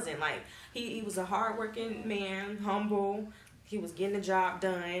really wasn't. Like he was a hardworking man, humble. He was getting the job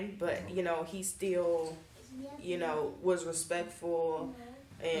done, but you know he still, you know, was respectful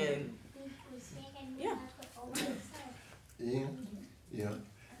and yeah. Yeah.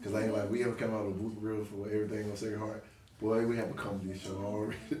 Cause I ain't like we ever come out of Booth Real for everything on Sacred Heart. Boy, we have a comedy show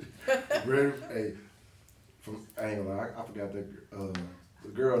already. Hey, I ain't gonna lie, I forgot the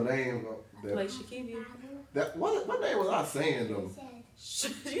girl name. Play Shakibia. That what name was I saying though?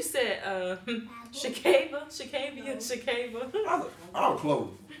 You said Shakava. I was close.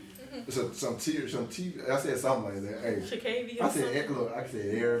 Some TV. I said something like that. Hey, Shakavia. I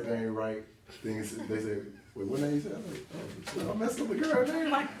said everything right. They said, wait, what name you said? I was like, I messed up the girl name.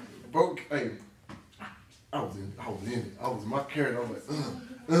 Like, bro, hey, I was in it. I was my character. I was like,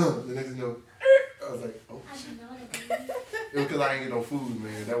 the next thing you know, I was like, oh shit. It was because I ain't get no food,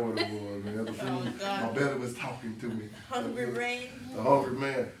 man. That what it was, man. The food, my belly was talking to me. Hungry brain. The hungry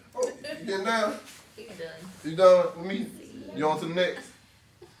man. Oh, you getting down? You're done. You done with me? You on to the next?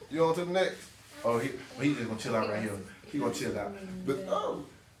 Oh, he just gonna chill out right here. He gonna chill out. But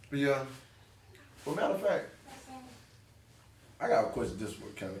yeah. Well, matter of fact, I got a question just for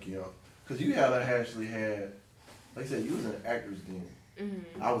kind of Keon. Because you actually had, like I said, you was an actor's den.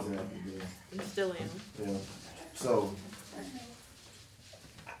 Mm-hmm. I was an actor's den. I still am. Yeah. So,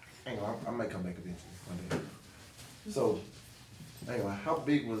 hang on, I might come back eventually one day. So, hang on, how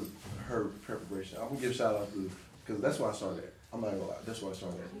big was her preparation? I'm gonna give a shout out to, because that's why I started. I'm not gonna lie, that's why I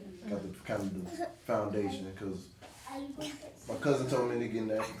started. Got the kind of the foundation, because my cousin told me to get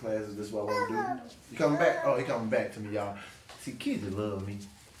into acting classes. That's what I want to do. You coming back? Oh, he coming back to me, y'all. See, kids that love me.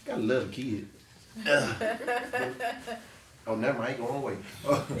 Gotta love a kid. Oh, never mind. I ain't going away.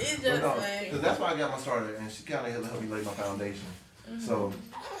 It's just like. Cause that's why I got my starter, and she kind of helped me lay my foundation. So,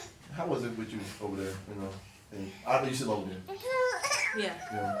 how was it with you over there? You know, and I know you still over there. Yeah.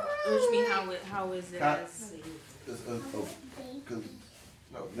 Yeah. What you mean? How is it? As, Because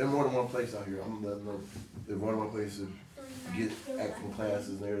no, there's more than one place out here. I'm letting know there's more than one place to get acting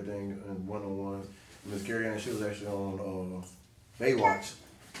classes and everything and one-on-ones. Miss Carrie Ann, she was actually on Baywatch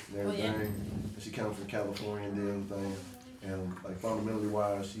and everything. And she comes from California and did everything. And like fundamentally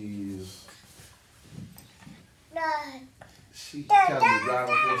wise, she kind of the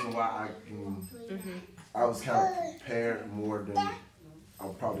driving force of why I was kind of prepared more than I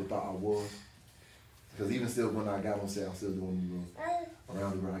probably thought I was. Because even still, when I got on set, I'm still doing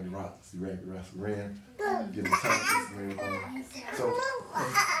around the Rocky Rocks, the Rocky Rocks ran, getting the tactics and everything. So,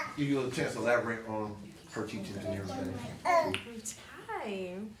 give you a chance to elaborate on her teaching and everything.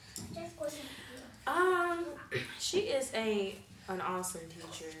 Hi. She is an awesome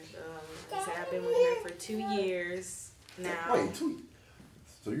teacher. Like I said, I've been with her for 2 years now. Wait, 2 years?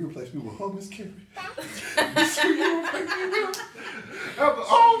 So you replaced me with her, Miss Carrie?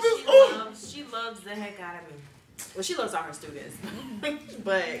 She loves the heck out of me. Well, she loves all her students,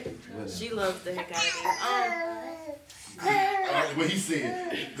 but she loves the heck out of me. What he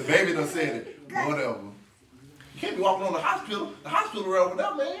said, the baby done said it. Whatever. You can't be walking on the hospital. The hospital right over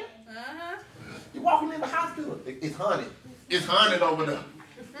there, man. You're walking in the hospital. It's haunted. It's haunted over there.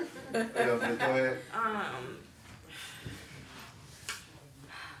 Yeah, go ahead. I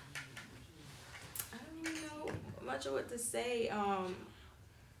don't even know much of what to say. I don't know.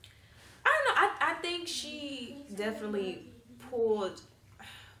 I think she definitely pulled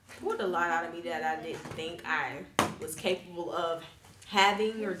a lot out of me that I didn't think I was capable of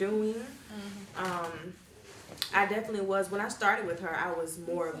having or doing. I definitely was. When I started with her, I was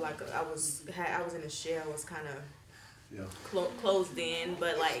more of like I was in a shell. I was kind of closed in,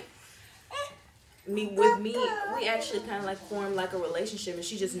 but like me, we actually kind of like formed like a relationship, and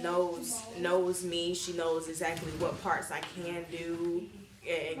she just knows me. She knows exactly what parts I can do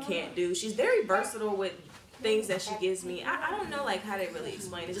and can't do. She's very versatile with things that she gives me. I don't know like how to really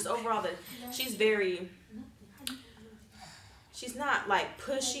explain it. Just overall that she's not like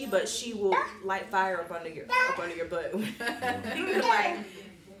pushy, but she will light fire up under your butt.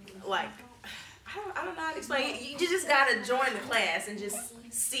 like I don't know how to explain it. You just gotta join the class and just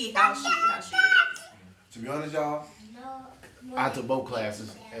see how she is. To be honest, y'all, I took both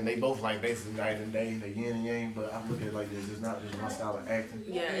classes, and they both like basically night and day, they yin and yang, but I look at it like this, it's not just one style of acting.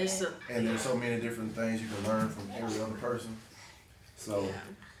 Yeah, and there's so many different things you can learn from every other person. So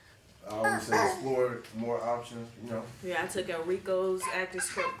I always say explore more options, you know. Yeah, I took Enrico's acting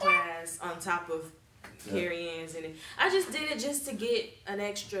script class on top of Carrie Ann's, and I just did it just to get an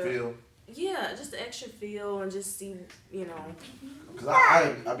extra feel. Yeah, just an extra feel and just see, you know. Because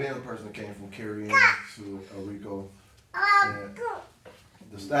I've been the person that came from Carrie Ann to Enrico, and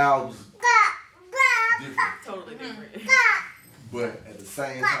the style was different. Totally different. But at the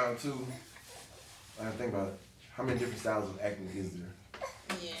same time too, I think about it, how many different styles of acting is there?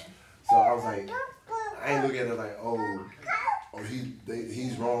 Yeah. So I was like, I ain't look at it like,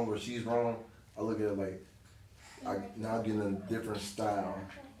 he's wrong or she's wrong. I look at it like, now getting a different style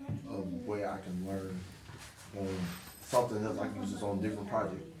of way I can learn on something else. I can use this on a different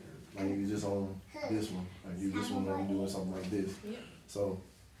project. Like you just on this one. Like you this one when I'm doing something like this. Yeah. So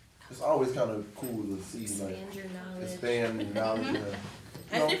it's always kind of cool to see like expand your knowledge.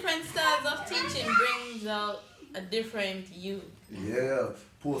 And different styles of teaching brings out a different you. Yeah,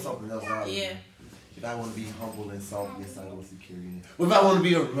 pull something else out of you. Yeah. If I want to be humble and soft, yes, I go see Carrie Ann. Well, if I want to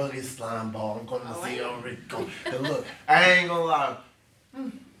be a rugged slime ball, I'm going to see Enrico. And look, I ain't going to lie.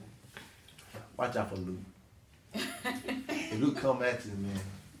 Watch out for Luke. If Luke come at you, man.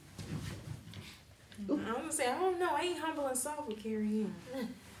 I'm going to say, I don't know. I ain't humble and soft with Carrie Ann.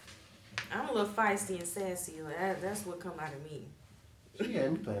 I'm a little feisty and sassy. Like, that's what come out of me. She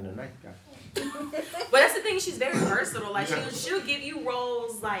had me playing the nice guy. But that's the thing, she's very versatile. Like she'll give you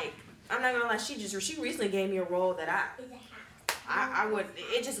roles like, I'm not gonna lie, she recently gave me a role that I would,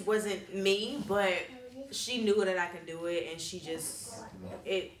 it just wasn't me, but she knew that I could do it, and she just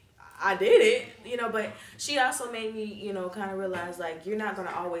I did it, you know. But she also made me, you know, kind of realize like you're not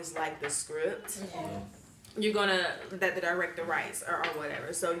gonna always like the script. You're gonna that the director writes or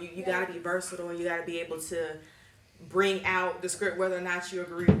whatever. So you gotta be versatile, and you gotta be able to bring out the script whether or not you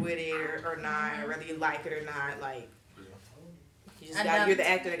agree with it or not, or whether you like it or not. Like you just you're the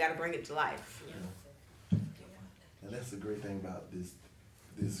actor that got to bring it to life. And that's the great thing about this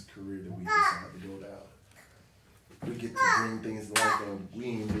career that we decided to go down. We get to bring things to life that we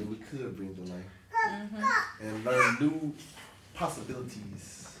ain't knew we could bring to life, and learn new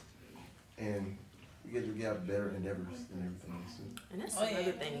possibilities and we get better endeavors and everything else. And that's Oh, yeah.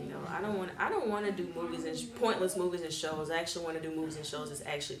 another thing, though. I don't want to do movies and pointless movies and shows. I actually want to do movies and shows that's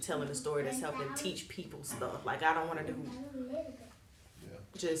actually telling a story that's helping teach people stuff. Like I don't want to do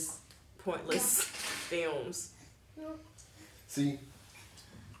just pointless films. See,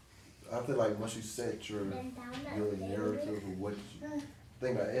 I feel like once you set your narrative of what you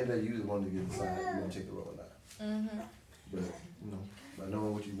think about it, that you the one to get decide if you want to take the role or not. Mm-hmm. But by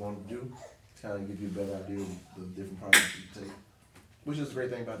knowing what you want to do, it's kind of give you a better idea of the different projects you can take. Which is the great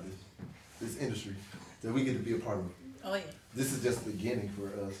thing about this industry that we get to be a part of. Oh yeah. This is just the beginning for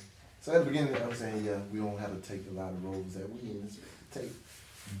us. So at the beginning, I'm saying, yeah, we don't have to take a lot of roles that we need to take.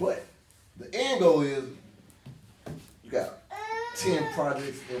 But the end goal is you got 10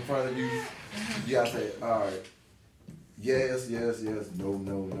 projects in front of you. You gotta say, all right, yes,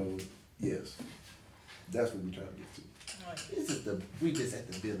 no, yes. That's what we're trying to get to. It's just we just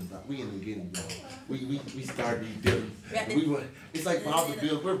at the building block. We in the beginning, y'all. We started these buildings. It's like Bob the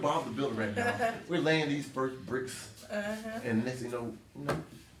Builder. We're Bob the Builder right now. We're laying these first bricks, and next thing you know,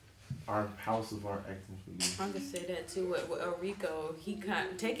 our house of art acting for you. I can say that too. With Rico,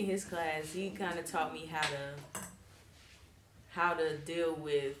 taking his class, he kind of taught me how to deal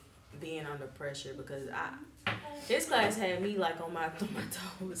with being under pressure because his class had me like on my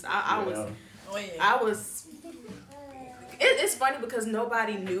toes. I was. It's funny because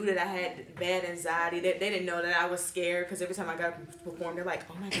nobody knew that I had bad anxiety. They didn't know that I was scared because every time I got to perform, they're like,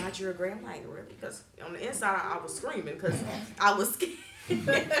 "Oh my God, you're a great." I'm like, really? Because on the inside, I was screaming because I was scared.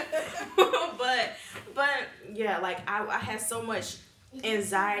 but yeah, like I had so much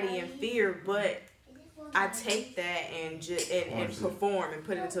anxiety and fear, but I take that and perform and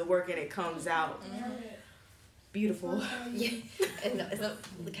put it into work, and it comes out beautiful. Yeah, and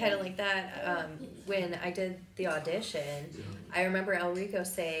kind of like that. When I did the audition, I remember El Rico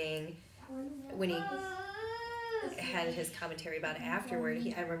saying when he had his commentary about it afterward.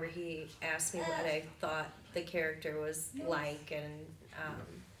 I remember he asked me what I thought the character was like, and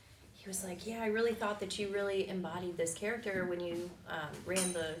he was like, "Yeah, I really thought that you really embodied this character when you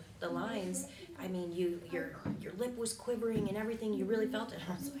ran the lines. I mean, your lip was quivering and everything. You really felt it."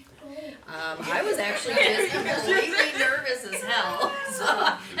 I was like, I was actually just completely nervous as hell. So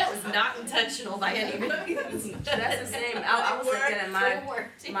that was not intentional by any means. That's the same. I was looking at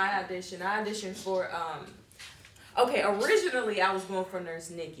my audition. I auditioned for originally I was going for Nurse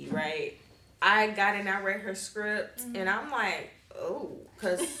Nikki, right? I got in, I read her script, and I'm like, oh,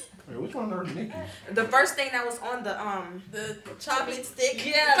 because Wait, which one Nurse Nikki? the first thing that was on the chocolate stick.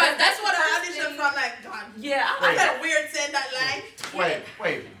 Yeah, Because that's what I auditioned from. Like, God. Yeah, I got weird saying that line.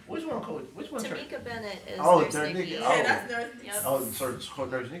 Wait, which one, Coach? Which one? Tamika Bennett is Nurse Nurse Nikki. Nikki. Yeah, that's Nurse. Yep. Oh, so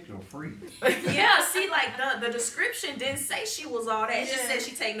Nurse Nikki was free. Yeah, see, like the description didn't say she was all that. It just Yeah. said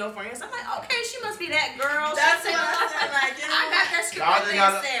she take no for an answer. I'm like, okay, she must be that girl. That's She what take I no said. for- Like, you know, I got that script Y'all right there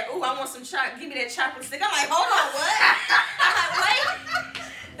and said, "Ooh, I want some chocolate. Give me that chocolate stick." I'm like, hold on, what? I'm like, wait.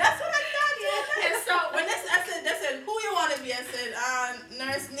 That's what I thought. Yeah. And so When they said, who you want to be? I said,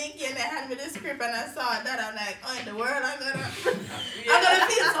 Nurse Nikki, and they handed me the script, and I saw that. I'm like, oh, in the world, I'm gonna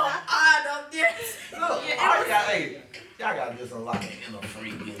feel so odd up there. Look, y'all got just a lot of inner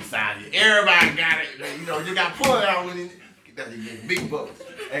freak inside you. Everybody got it. You know, you got to pull it out when you get big bucks.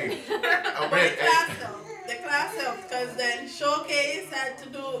 Hey, The class helped because then Showcase had to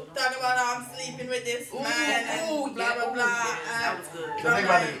talk about sleeping with this man and blah blah blah. That was good. So think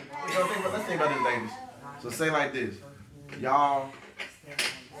about this. Let's think about this, ladies. So say like this, y'all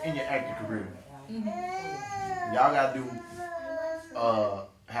in your acting career, y'all gotta do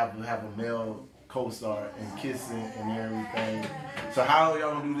have a male co-star and kissing and everything. So how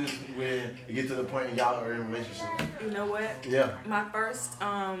y'all gonna do this when you get to the point and y'all are in a relationship? You know what? Yeah. My first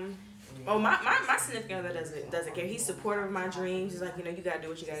my significant other doesn't care. He's supportive of my dreams. He's like, you gotta do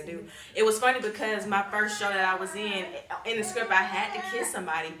what you gotta do. It was funny because my first show that I was in the script, I had to kiss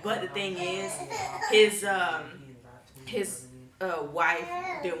somebody, but the thing is, his wife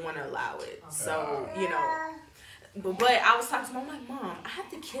didn't want to allow it. So but I was talking to Mom. I'm like, Mom, I have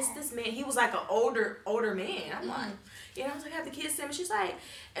to kiss this man. He was like an older man. I'm like, I was like, I have to kiss him. And she's like,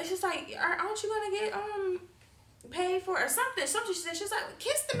 aren't you gonna get paid for it or something? Something she said. She's like,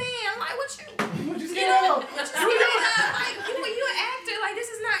 kiss the man. I'm like, what you say? Like, you an actor. Like, this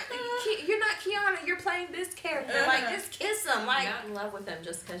is not. You're not Kiana. You're playing this character. Like, just kiss him. Like, Not in love with him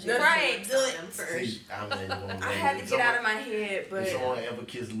just because you Right. do him first. See, I'm not even gonna I had to get out of my head, but If someone ever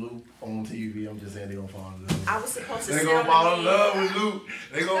kiss Luke on TV, I'm just saying they gonna fall in love. I was supposed to They sit gonna on fall in the love with Luke.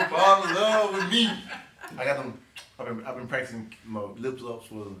 They gonna fall in love with me. I got them. I've been practicing my lip ups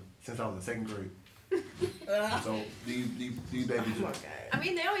since I was in second grade. So these babies. Oh my God. I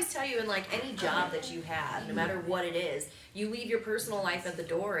mean, they always tell you in like any job that you have, no matter what it is, you leave your personal life at the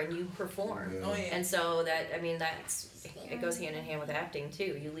door and you perform. Oh yeah. And so that, I mean, it goes hand in hand with acting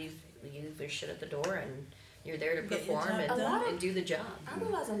too. You leave your shit at the door and you're there to Get your perform job done. and do the job. I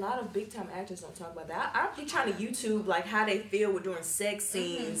realize a lot of big time actors don't talk about that. I'll be trying to YouTube like how they feel with doing sex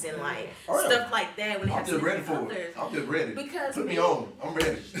scenes and like Oh, yeah. stuff like that when they I'm have just ready for others. it. I'm just ready. Because Put me me- on. I'm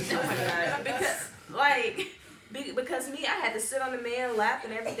ready. Oh my God. Because me, I had to sit on the man lap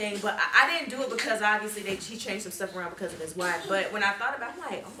and everything, but I didn't do it because obviously he changed some stuff around because of his wife. But when I thought about it,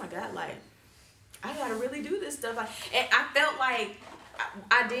 I'm like, oh my God, like I gotta really do this stuff. Like, and I felt like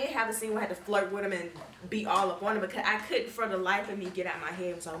I did have a scene where I had to flirt with him and be all up on him because I couldn't for the life of me get out my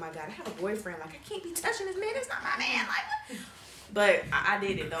head. So, oh my God, I have a boyfriend. Like, I can't be touching this man. It's not my man. Like, but I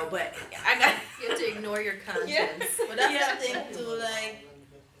did it though. But I got You have to ignore your conscience. Yeah. But that's the thing too, like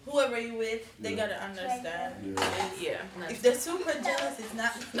whoever you with, they gotta understand. yeah. If they're super jealous, it's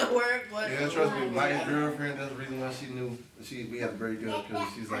not gonna work. But Yeah, trust me. My girlfriend. That's the reason why she knew. We had a great girl because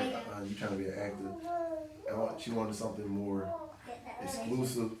she's like, you trying to be an actor. She wanted something more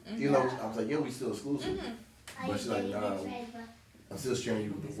exclusive. You know, I was like, yeah, we still exclusive. But she's like, nah, I'm still sharing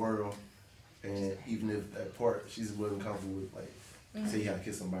you with the world. And even if that part, she wasn't comfortable with, like, say you had to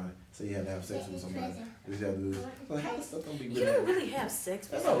kiss somebody, say you had to have sex with somebody, you had to do this. Like, how does stuff don't be You really? don't really have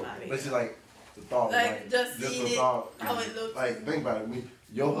sex with somebody. But she's like, the thought, Like, just the see it, thought. how it looks. Like, think about it.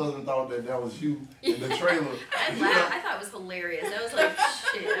 Your husband thought that was you in the trailer. I laughed. I thought it was hilarious. I was like,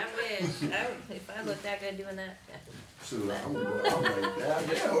 shit, I wish. If I looked that good doing that. Shoot, I'm like, damn,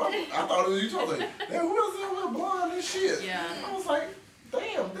 I thought it was you talking like, damn, who else is with blonde and shit? Yeah. I was like,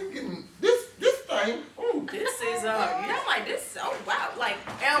 damn, they getting this thing. Ooh, This is I'm like this. Oh wow, like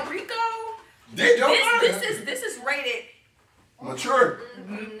El Rico. they don't This is rated mature.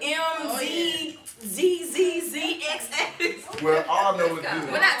 MZZZXX. Well, all I know is Well,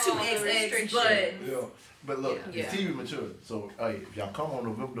 good. Well, not two All the XX, restrictions. but Yeah, but look, Yeah. it's TV mature. So, hey, if y'all come on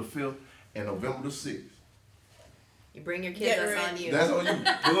November the 5th and November the 6th, You bring your kids, Get that's ready. on you. that's on you.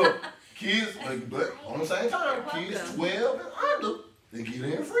 But look, kids, like, but on the same time, kids welcome. 12 and under, they get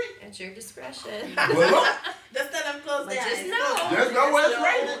in free. At your discretion. But look, just tell them close But their just eyes. know. there's no way it's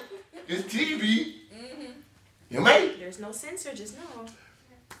rated. It's TV. You may. there's no censor. Just know.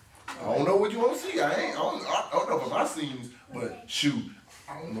 I don't know what you want to see. I don't know for my scenes, but shoot,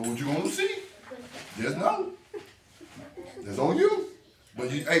 I don't know what you want to see. Just know. That's on you. But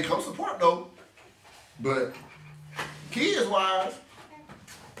you, hey, come support though. But kids wise,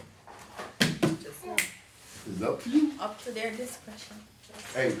 Just know. it's up to you. Up to their discretion.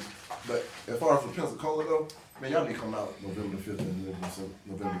 Hey, but as far as the Pensacola though, man, y'all need to come out November the 5th and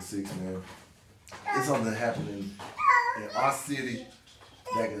November the 6th, man. It's something happening in our city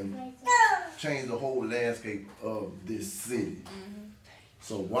that can change the whole landscape of this city.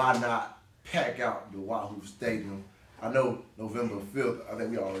 So why not pack out the Wahoo Stadium? I know November 5th, I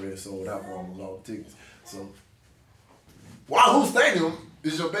think we already sold out for almost all the tickets. So Wahoo Stadium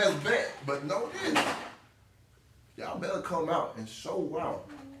is your best bet, but know this. Y'all better come out and show out.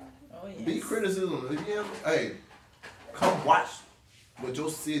 Oh Be yes. criticism. Again, hey, come watch what your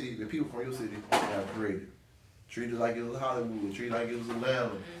city, the people from your city have created. Treat it like it was Hollywood. Treat it like it was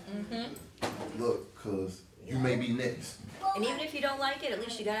Atlanta. Look, cause you may be next. And even if you don't like it, at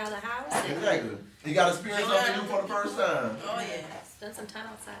least you got out of the house and Exactly. You got to experience something new for the first time. Oh yeah. spend some time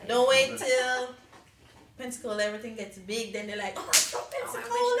outside. Don't wait till Pensacola everything gets big, then they're like, oh, it's from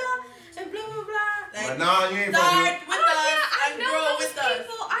Pensacola and blah blah blah. Like, But nah, you ain't start fucking. with Oh, us yeah, I and know grow those with us.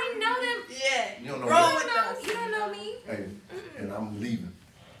 people. I know them. Yeah. You don't know grow me. with us. You don't know me. Hey, and I'm leaving.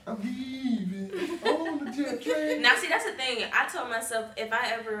 I'm leaving on the jet train. Now, see, that's the thing. I told myself if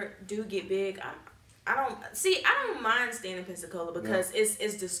I ever do get big, I don't mind staying in Pensacola because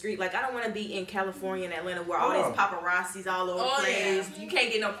it's discreet. Like, I don't want to be in California and Atlanta where all these paparazzis all over the Oh, place. yeah. You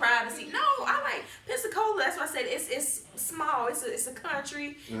can't get no privacy. No, I like Pensacola. That's why I said it's small. It's a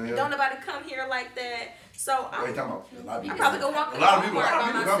country. Yeah. Don't nobody come here like that. So What are you talking about? A lot of I'm people. probably gonna walk A in lot of people. Walmart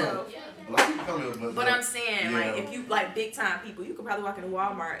by come myself. here. A lot of people come here, But I'm saying, like, Yeah. if you like big time people, you could probably walk into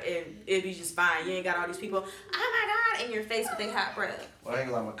Walmart and it'd be just fine. You ain't got all these people, oh my God, in your face with their hot breath. Well, I ain't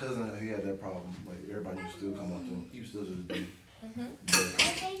gonna lie, my cousin, he had that problem. Like, everybody used to still come up to him. He was still just big.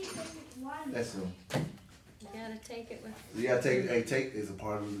 That's him. You gotta take it with. You gotta take is a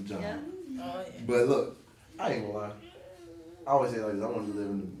part of the job. Yeah. Oh yeah. But look, I ain't gonna lie. I always say like this, I want to live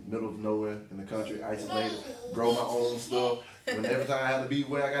in the middle of nowhere, in the country, isolated, grow my own stuff. When every time I have to be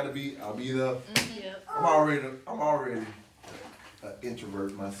where I gotta be, I'll be there. Yep. I'm already an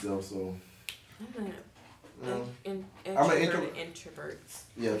introvert myself, so I'm an Introverted introverts.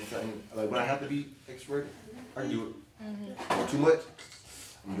 Yeah, same. Like when I have to be extroverted, I can do it. Too much,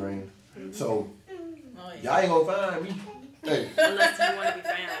 I'm drained. So y'all ain't gonna find me. Hey, Unless you want to be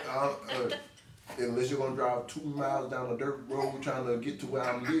found. unless you're gonna drive 2 miles down a dirt road trying to get to where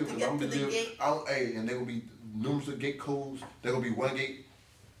I'm living, Get I'm to gonna the live. gate. Hey, and there gonna be numerous of gate codes. There gonna be one gate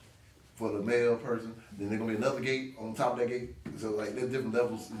for the male person. Then there gonna be another gate on top of that gate. So like there's different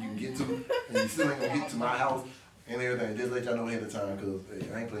levels you can get to, and you still ain't gonna get to my house and everything. Just let y'all know ahead of time, cause hey,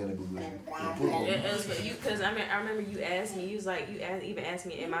 I ain't playing that blue. Because I remember you asked me. You was like, even asked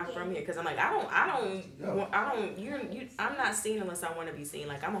me, am I from here? Because I'm like, I'm not seen unless I want to be seen.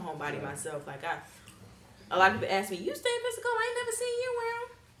 Like I'm a homebody myself. Like a lot of people ask me, you stay in Pensacola? I ain't never seen you around.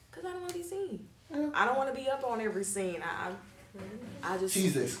 Cause I don't want to be seen. I don't want to be up on every scene. I just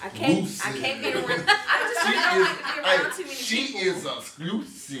She's exclusive. I can't be around. I just don't like to be around too many She people. is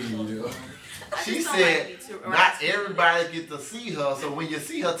exclusive. She just don't said like to be too around not too many everybody get to see her, so when you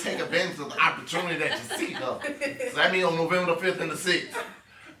see her, take advantage of the opportunity that you see her. So that means on November the 5th and the 6th,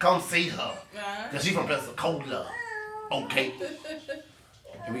 come see her. Because she's from Pensacola. Okay.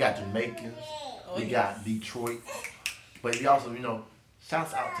 And we got Jamaicans. We got Detroit. But we also,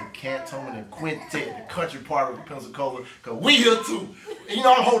 shouts out to Canton and Quintet, the country part of Pensacola, because we here too. And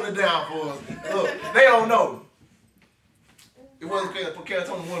I'm holding it down for us. Look, they don't know. It wasn't for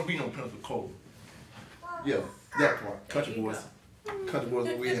Canton, it wouldn't be no Pensacola. Yeah, that part. Country boys. Country boys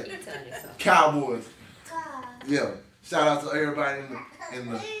what we had. Cowboys. Yeah. Shout out to everybody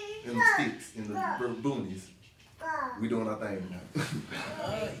in the sticks, in the boonies. We doing our thing now.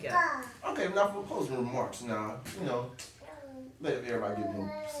 Okay, now for closing remarks now, let everybody give them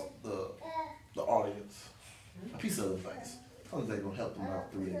the audience a piece of advice. Something that's gonna help them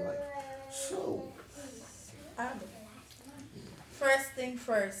out through their life. So, first thing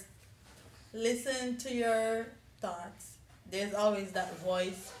first, listen to your thoughts. There's always that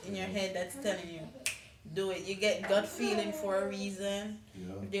voice in your head that's telling you, do it. You get gut feeling for a reason.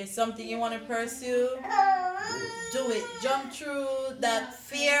 If there's something you want to pursue, do it. Jump through that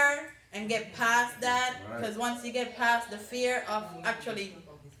fear and get past that. Because once you get past the fear of actually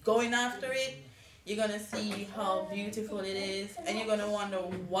going after it, you're going to see how beautiful it is. And you're going to wonder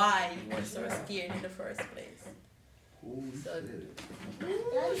why you were so scared in the first place.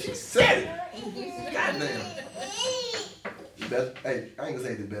 She said it. Goddamn. Hey, I ain't gonna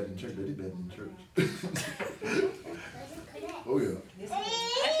say it's better than church, but it's better than church. Oh yeah.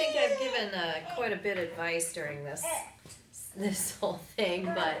 I think I've given quite a bit of advice during this whole thing,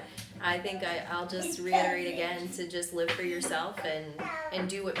 but I think I'll just reiterate again to just live for yourself and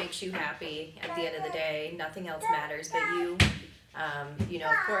do what makes you happy. At the end of the day, nothing else matters but you.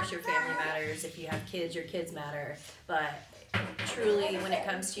 Of course your family matters. If you have kids, your kids matter. But truly, when it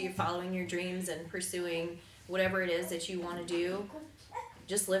comes to you following your dreams and pursuing whatever it is that you want to do,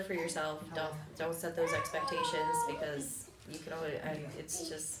 just live for yourself. Don't set those expectations, because you can always. It's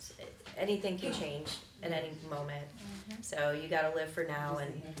just anything can change at any moment. So you got to live for now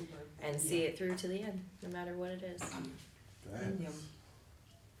and see it through to the end, no matter what it is.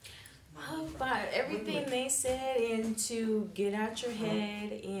 But everything they said, and to get out your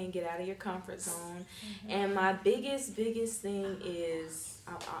head and get out of your comfort zone. And my biggest thing is,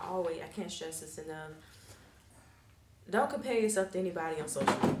 I can't stress this enough. Don't compare yourself to anybody on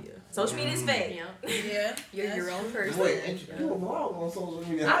social media. Social media is fake. Yeah. You're your own person. Wait, ain't you do a vlog on social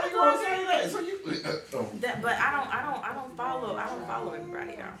media? How you gonna say that? So you. But I don't follow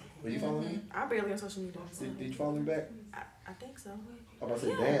everybody out. Will you follow me? I'm barely on social media. Did you follow me back? I think so. I'm about to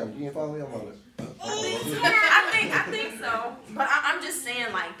say, damn, you ain't follow me? I'm like, I think so. But I'm just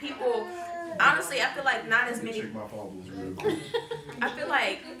saying, like, people, honestly, I feel like not as many. check my followers real quick. I feel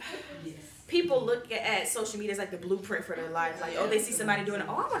like people look at social media as like the blueprint for their life. Like, oh, they see somebody doing it.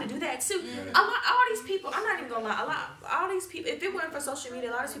 Oh, I want to do that too. All these people, I'm not even gonna lie. All these people, if it weren't for social media,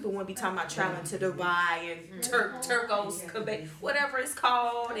 a lot of these people wouldn't be talking about traveling to Dubai and Turcos, Quebec, whatever it's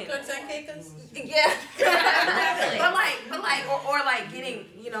called. And Turks and Caicos? yeah. but like, or like getting,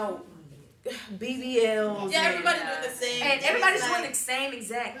 BBLs. Yeah, everybody doing the same. And everybody's doing the same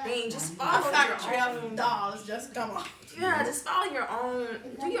exact thing. Just A follow factory your of own. dolls just come on. Yeah, just follow your own.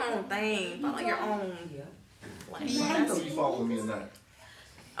 Do your own thing. Follow your own. Like, How you know you follow me or not?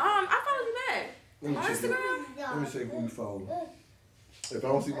 I followed you back Let me on check it. Instagram. Let me check who you follow. If I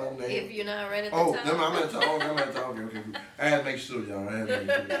don't see my name. If you're not right at the Oh, top. I'm at talk. Okay. I had to make sure, y'all. I had to make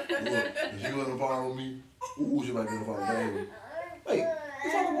sure. Look, if you wasn't following me, ooh, she might be follow me. Wait,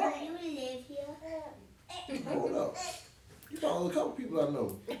 you follow me? Hold up. You follow a couple people I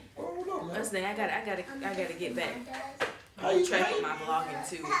know. Hold up, man. Listen, I gotta get back. How you Track my blogging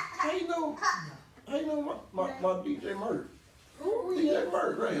too. How you know How you know my DJ Merc? Who? DJ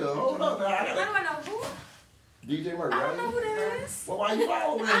Merc right here. Hold up, How do man. I know who? DJ Merc, I right? don't know who that is. Well, why you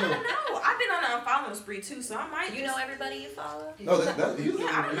following I him? don't know. I've been on an unfollowing spree too, so I might. You know everybody you follow? No, he's Yeah,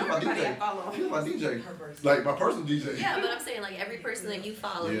 I don't know my everybody I DJ. follow. He's my DJ. Like my personal DJ. Yeah, but I'm saying like every person that you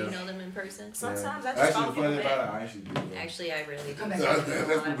follow, Yeah. you know them in person. Sometimes I just Actually, follow the funny people about it, back. I actually do. Though. Actually, I really do.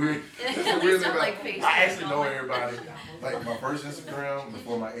 That's the weird. That's the At weird least thing on about like Facebook. I actually know everybody. Like my first Instagram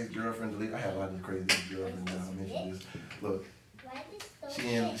before my ex-girlfriend deleted. I had a lot of crazy ex-girlfriends. I mentioned this. Look, she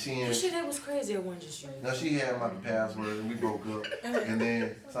Well, and shit, that was crazy. It wasn't just you. now she had my password and we broke up. And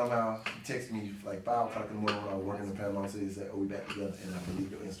then somehow she texted me like 5 o'clock in the morning when I was working in Panama City and said, "Oh, we back together," and I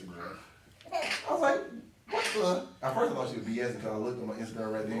deleted your Instagram. I was like, what the? At first I thought she was BSing because I looked at my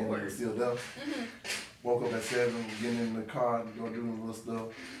Instagram right then and it was still there. Woke up at 7, getting in the car, go doing little stuff.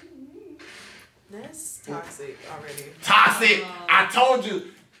 That's toxic already. Toxic! I told you!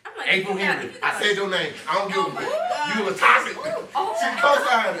 I'm like, April you gotta- Henry. you I gotta- said your name. I don't give a fuck. You were toxic. Oh. She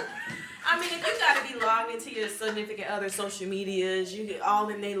co-signed it. I mean, if you gotta be logged into your significant other social medias, you get all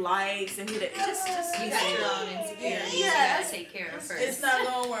in their likes and hit it. Just You got your own insecurities. You Yeah. gotta take care of first. It's not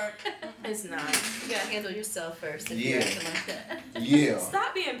gonna work. It's not. You gotta handle yourself first if Yeah. you're acting like that. Yeah.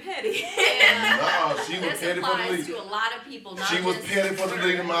 Stop being petty. Yeah. No, she was This petty for the applies lead. to a lot of people. Not She was just petty for the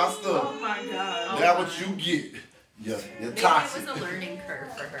lead of my Oh stuff. my god. That's what you get. Yeah, you're Maybe toxic. it was a learning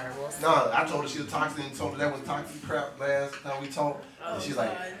curve for her. We'll see. No, I told her she was toxic and told her that was toxic crap last time we talked. Oh, And she's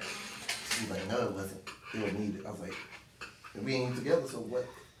like, no, it wasn't. It was needed. I was like, we ain't together, so what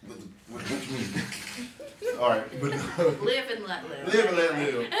you mean? All right, but Live and let live. live and let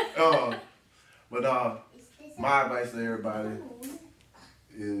live. But my advice to everybody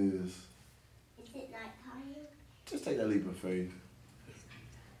is just take that leap of faith.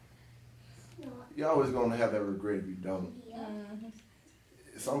 You're always gonna have that regret if you don't.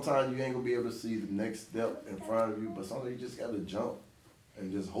 Sometimes you ain't gonna be able to see the next step in front of you, but sometimes you just gotta jump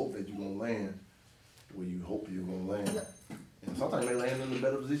and just hope that you're gonna land where you hope you're gonna land. And sometimes you may land in a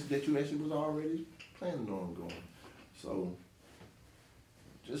better position that you actually was already planning on going. So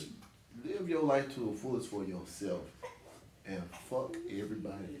just live your life to the fullest for yourself and fuck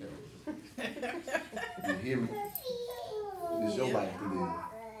everybody else. You hear me? It's your life to live.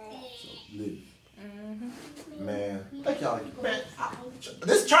 So live. Man, thank y'all. Man,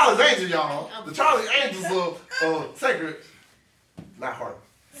 this is Charlie's Angels, y'all. The Charlie's Angels of sacred, not heart.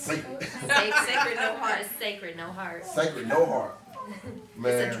 Sacred. Sacred, no heart. Sacred, no heart. Sacred, no heart.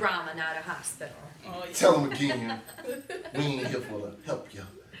 Man, It's a drama, not a hospital. Oh, yeah. tell them again. We ain't here for to help you.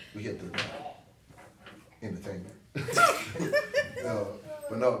 We here to entertain you.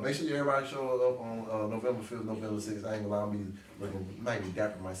 But no, make sure everybody show up on November 5th, November 6th. I ain't gonna allow me looking, might be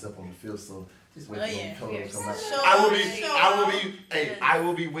dapping myself on the 5th, so just wait Oh, for yeah. the colors to come out. Show I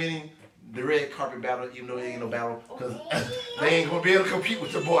will be winning the red carpet battle, even though it ain't no battle, because they ain't gonna be able to compete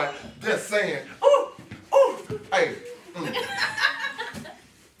with your boy. Just saying. Ooh, ooh, hey.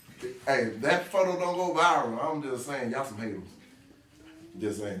 Hey, that photo don't go viral. I'm just saying, y'all some haters.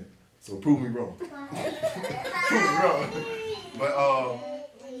 Just saying. So prove me wrong. Prove me wrong.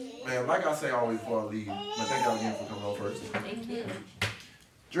 But man, like I say always before I leave, man, thank y'all again for coming on first. Thank you.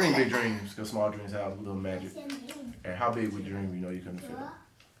 Dream big dreams, because small dreams have a little magic. And how big we dream, you know you couldn't feel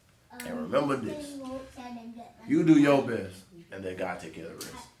it. And remember this, you do your best, and let God take care of the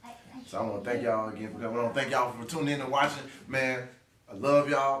rest. So I want to thank y'all again for coming on. Thank y'all for tuning in and watching. Man, I love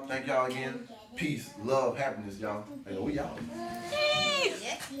y'all. Thank y'all again. Peace, love, happiness, y'all. Hey, we y'all.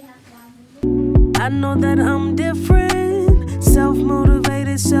 I know that I'm different,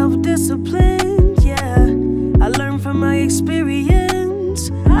 self-motivated, self-disciplined, yeah. I learned from my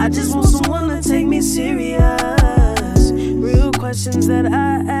experience. I just want someone to take me serious. Real questions that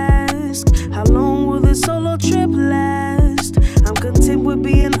I ask. How long will this solo trip last? I'm content with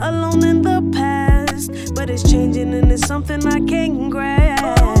being alone in the past, but it's changing and it's something I can't grasp.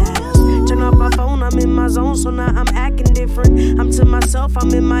 Turn off my phone, I'm in my zone, so now I'm acting different. I'm to myself, I'm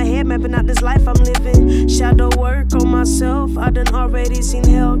in my head, mapping out this life I'm living. Shadow work on myself, I done already seen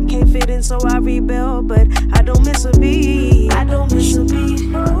hell. Can't fit in, so I rebel, but I don't miss a beat. I don't miss a beat.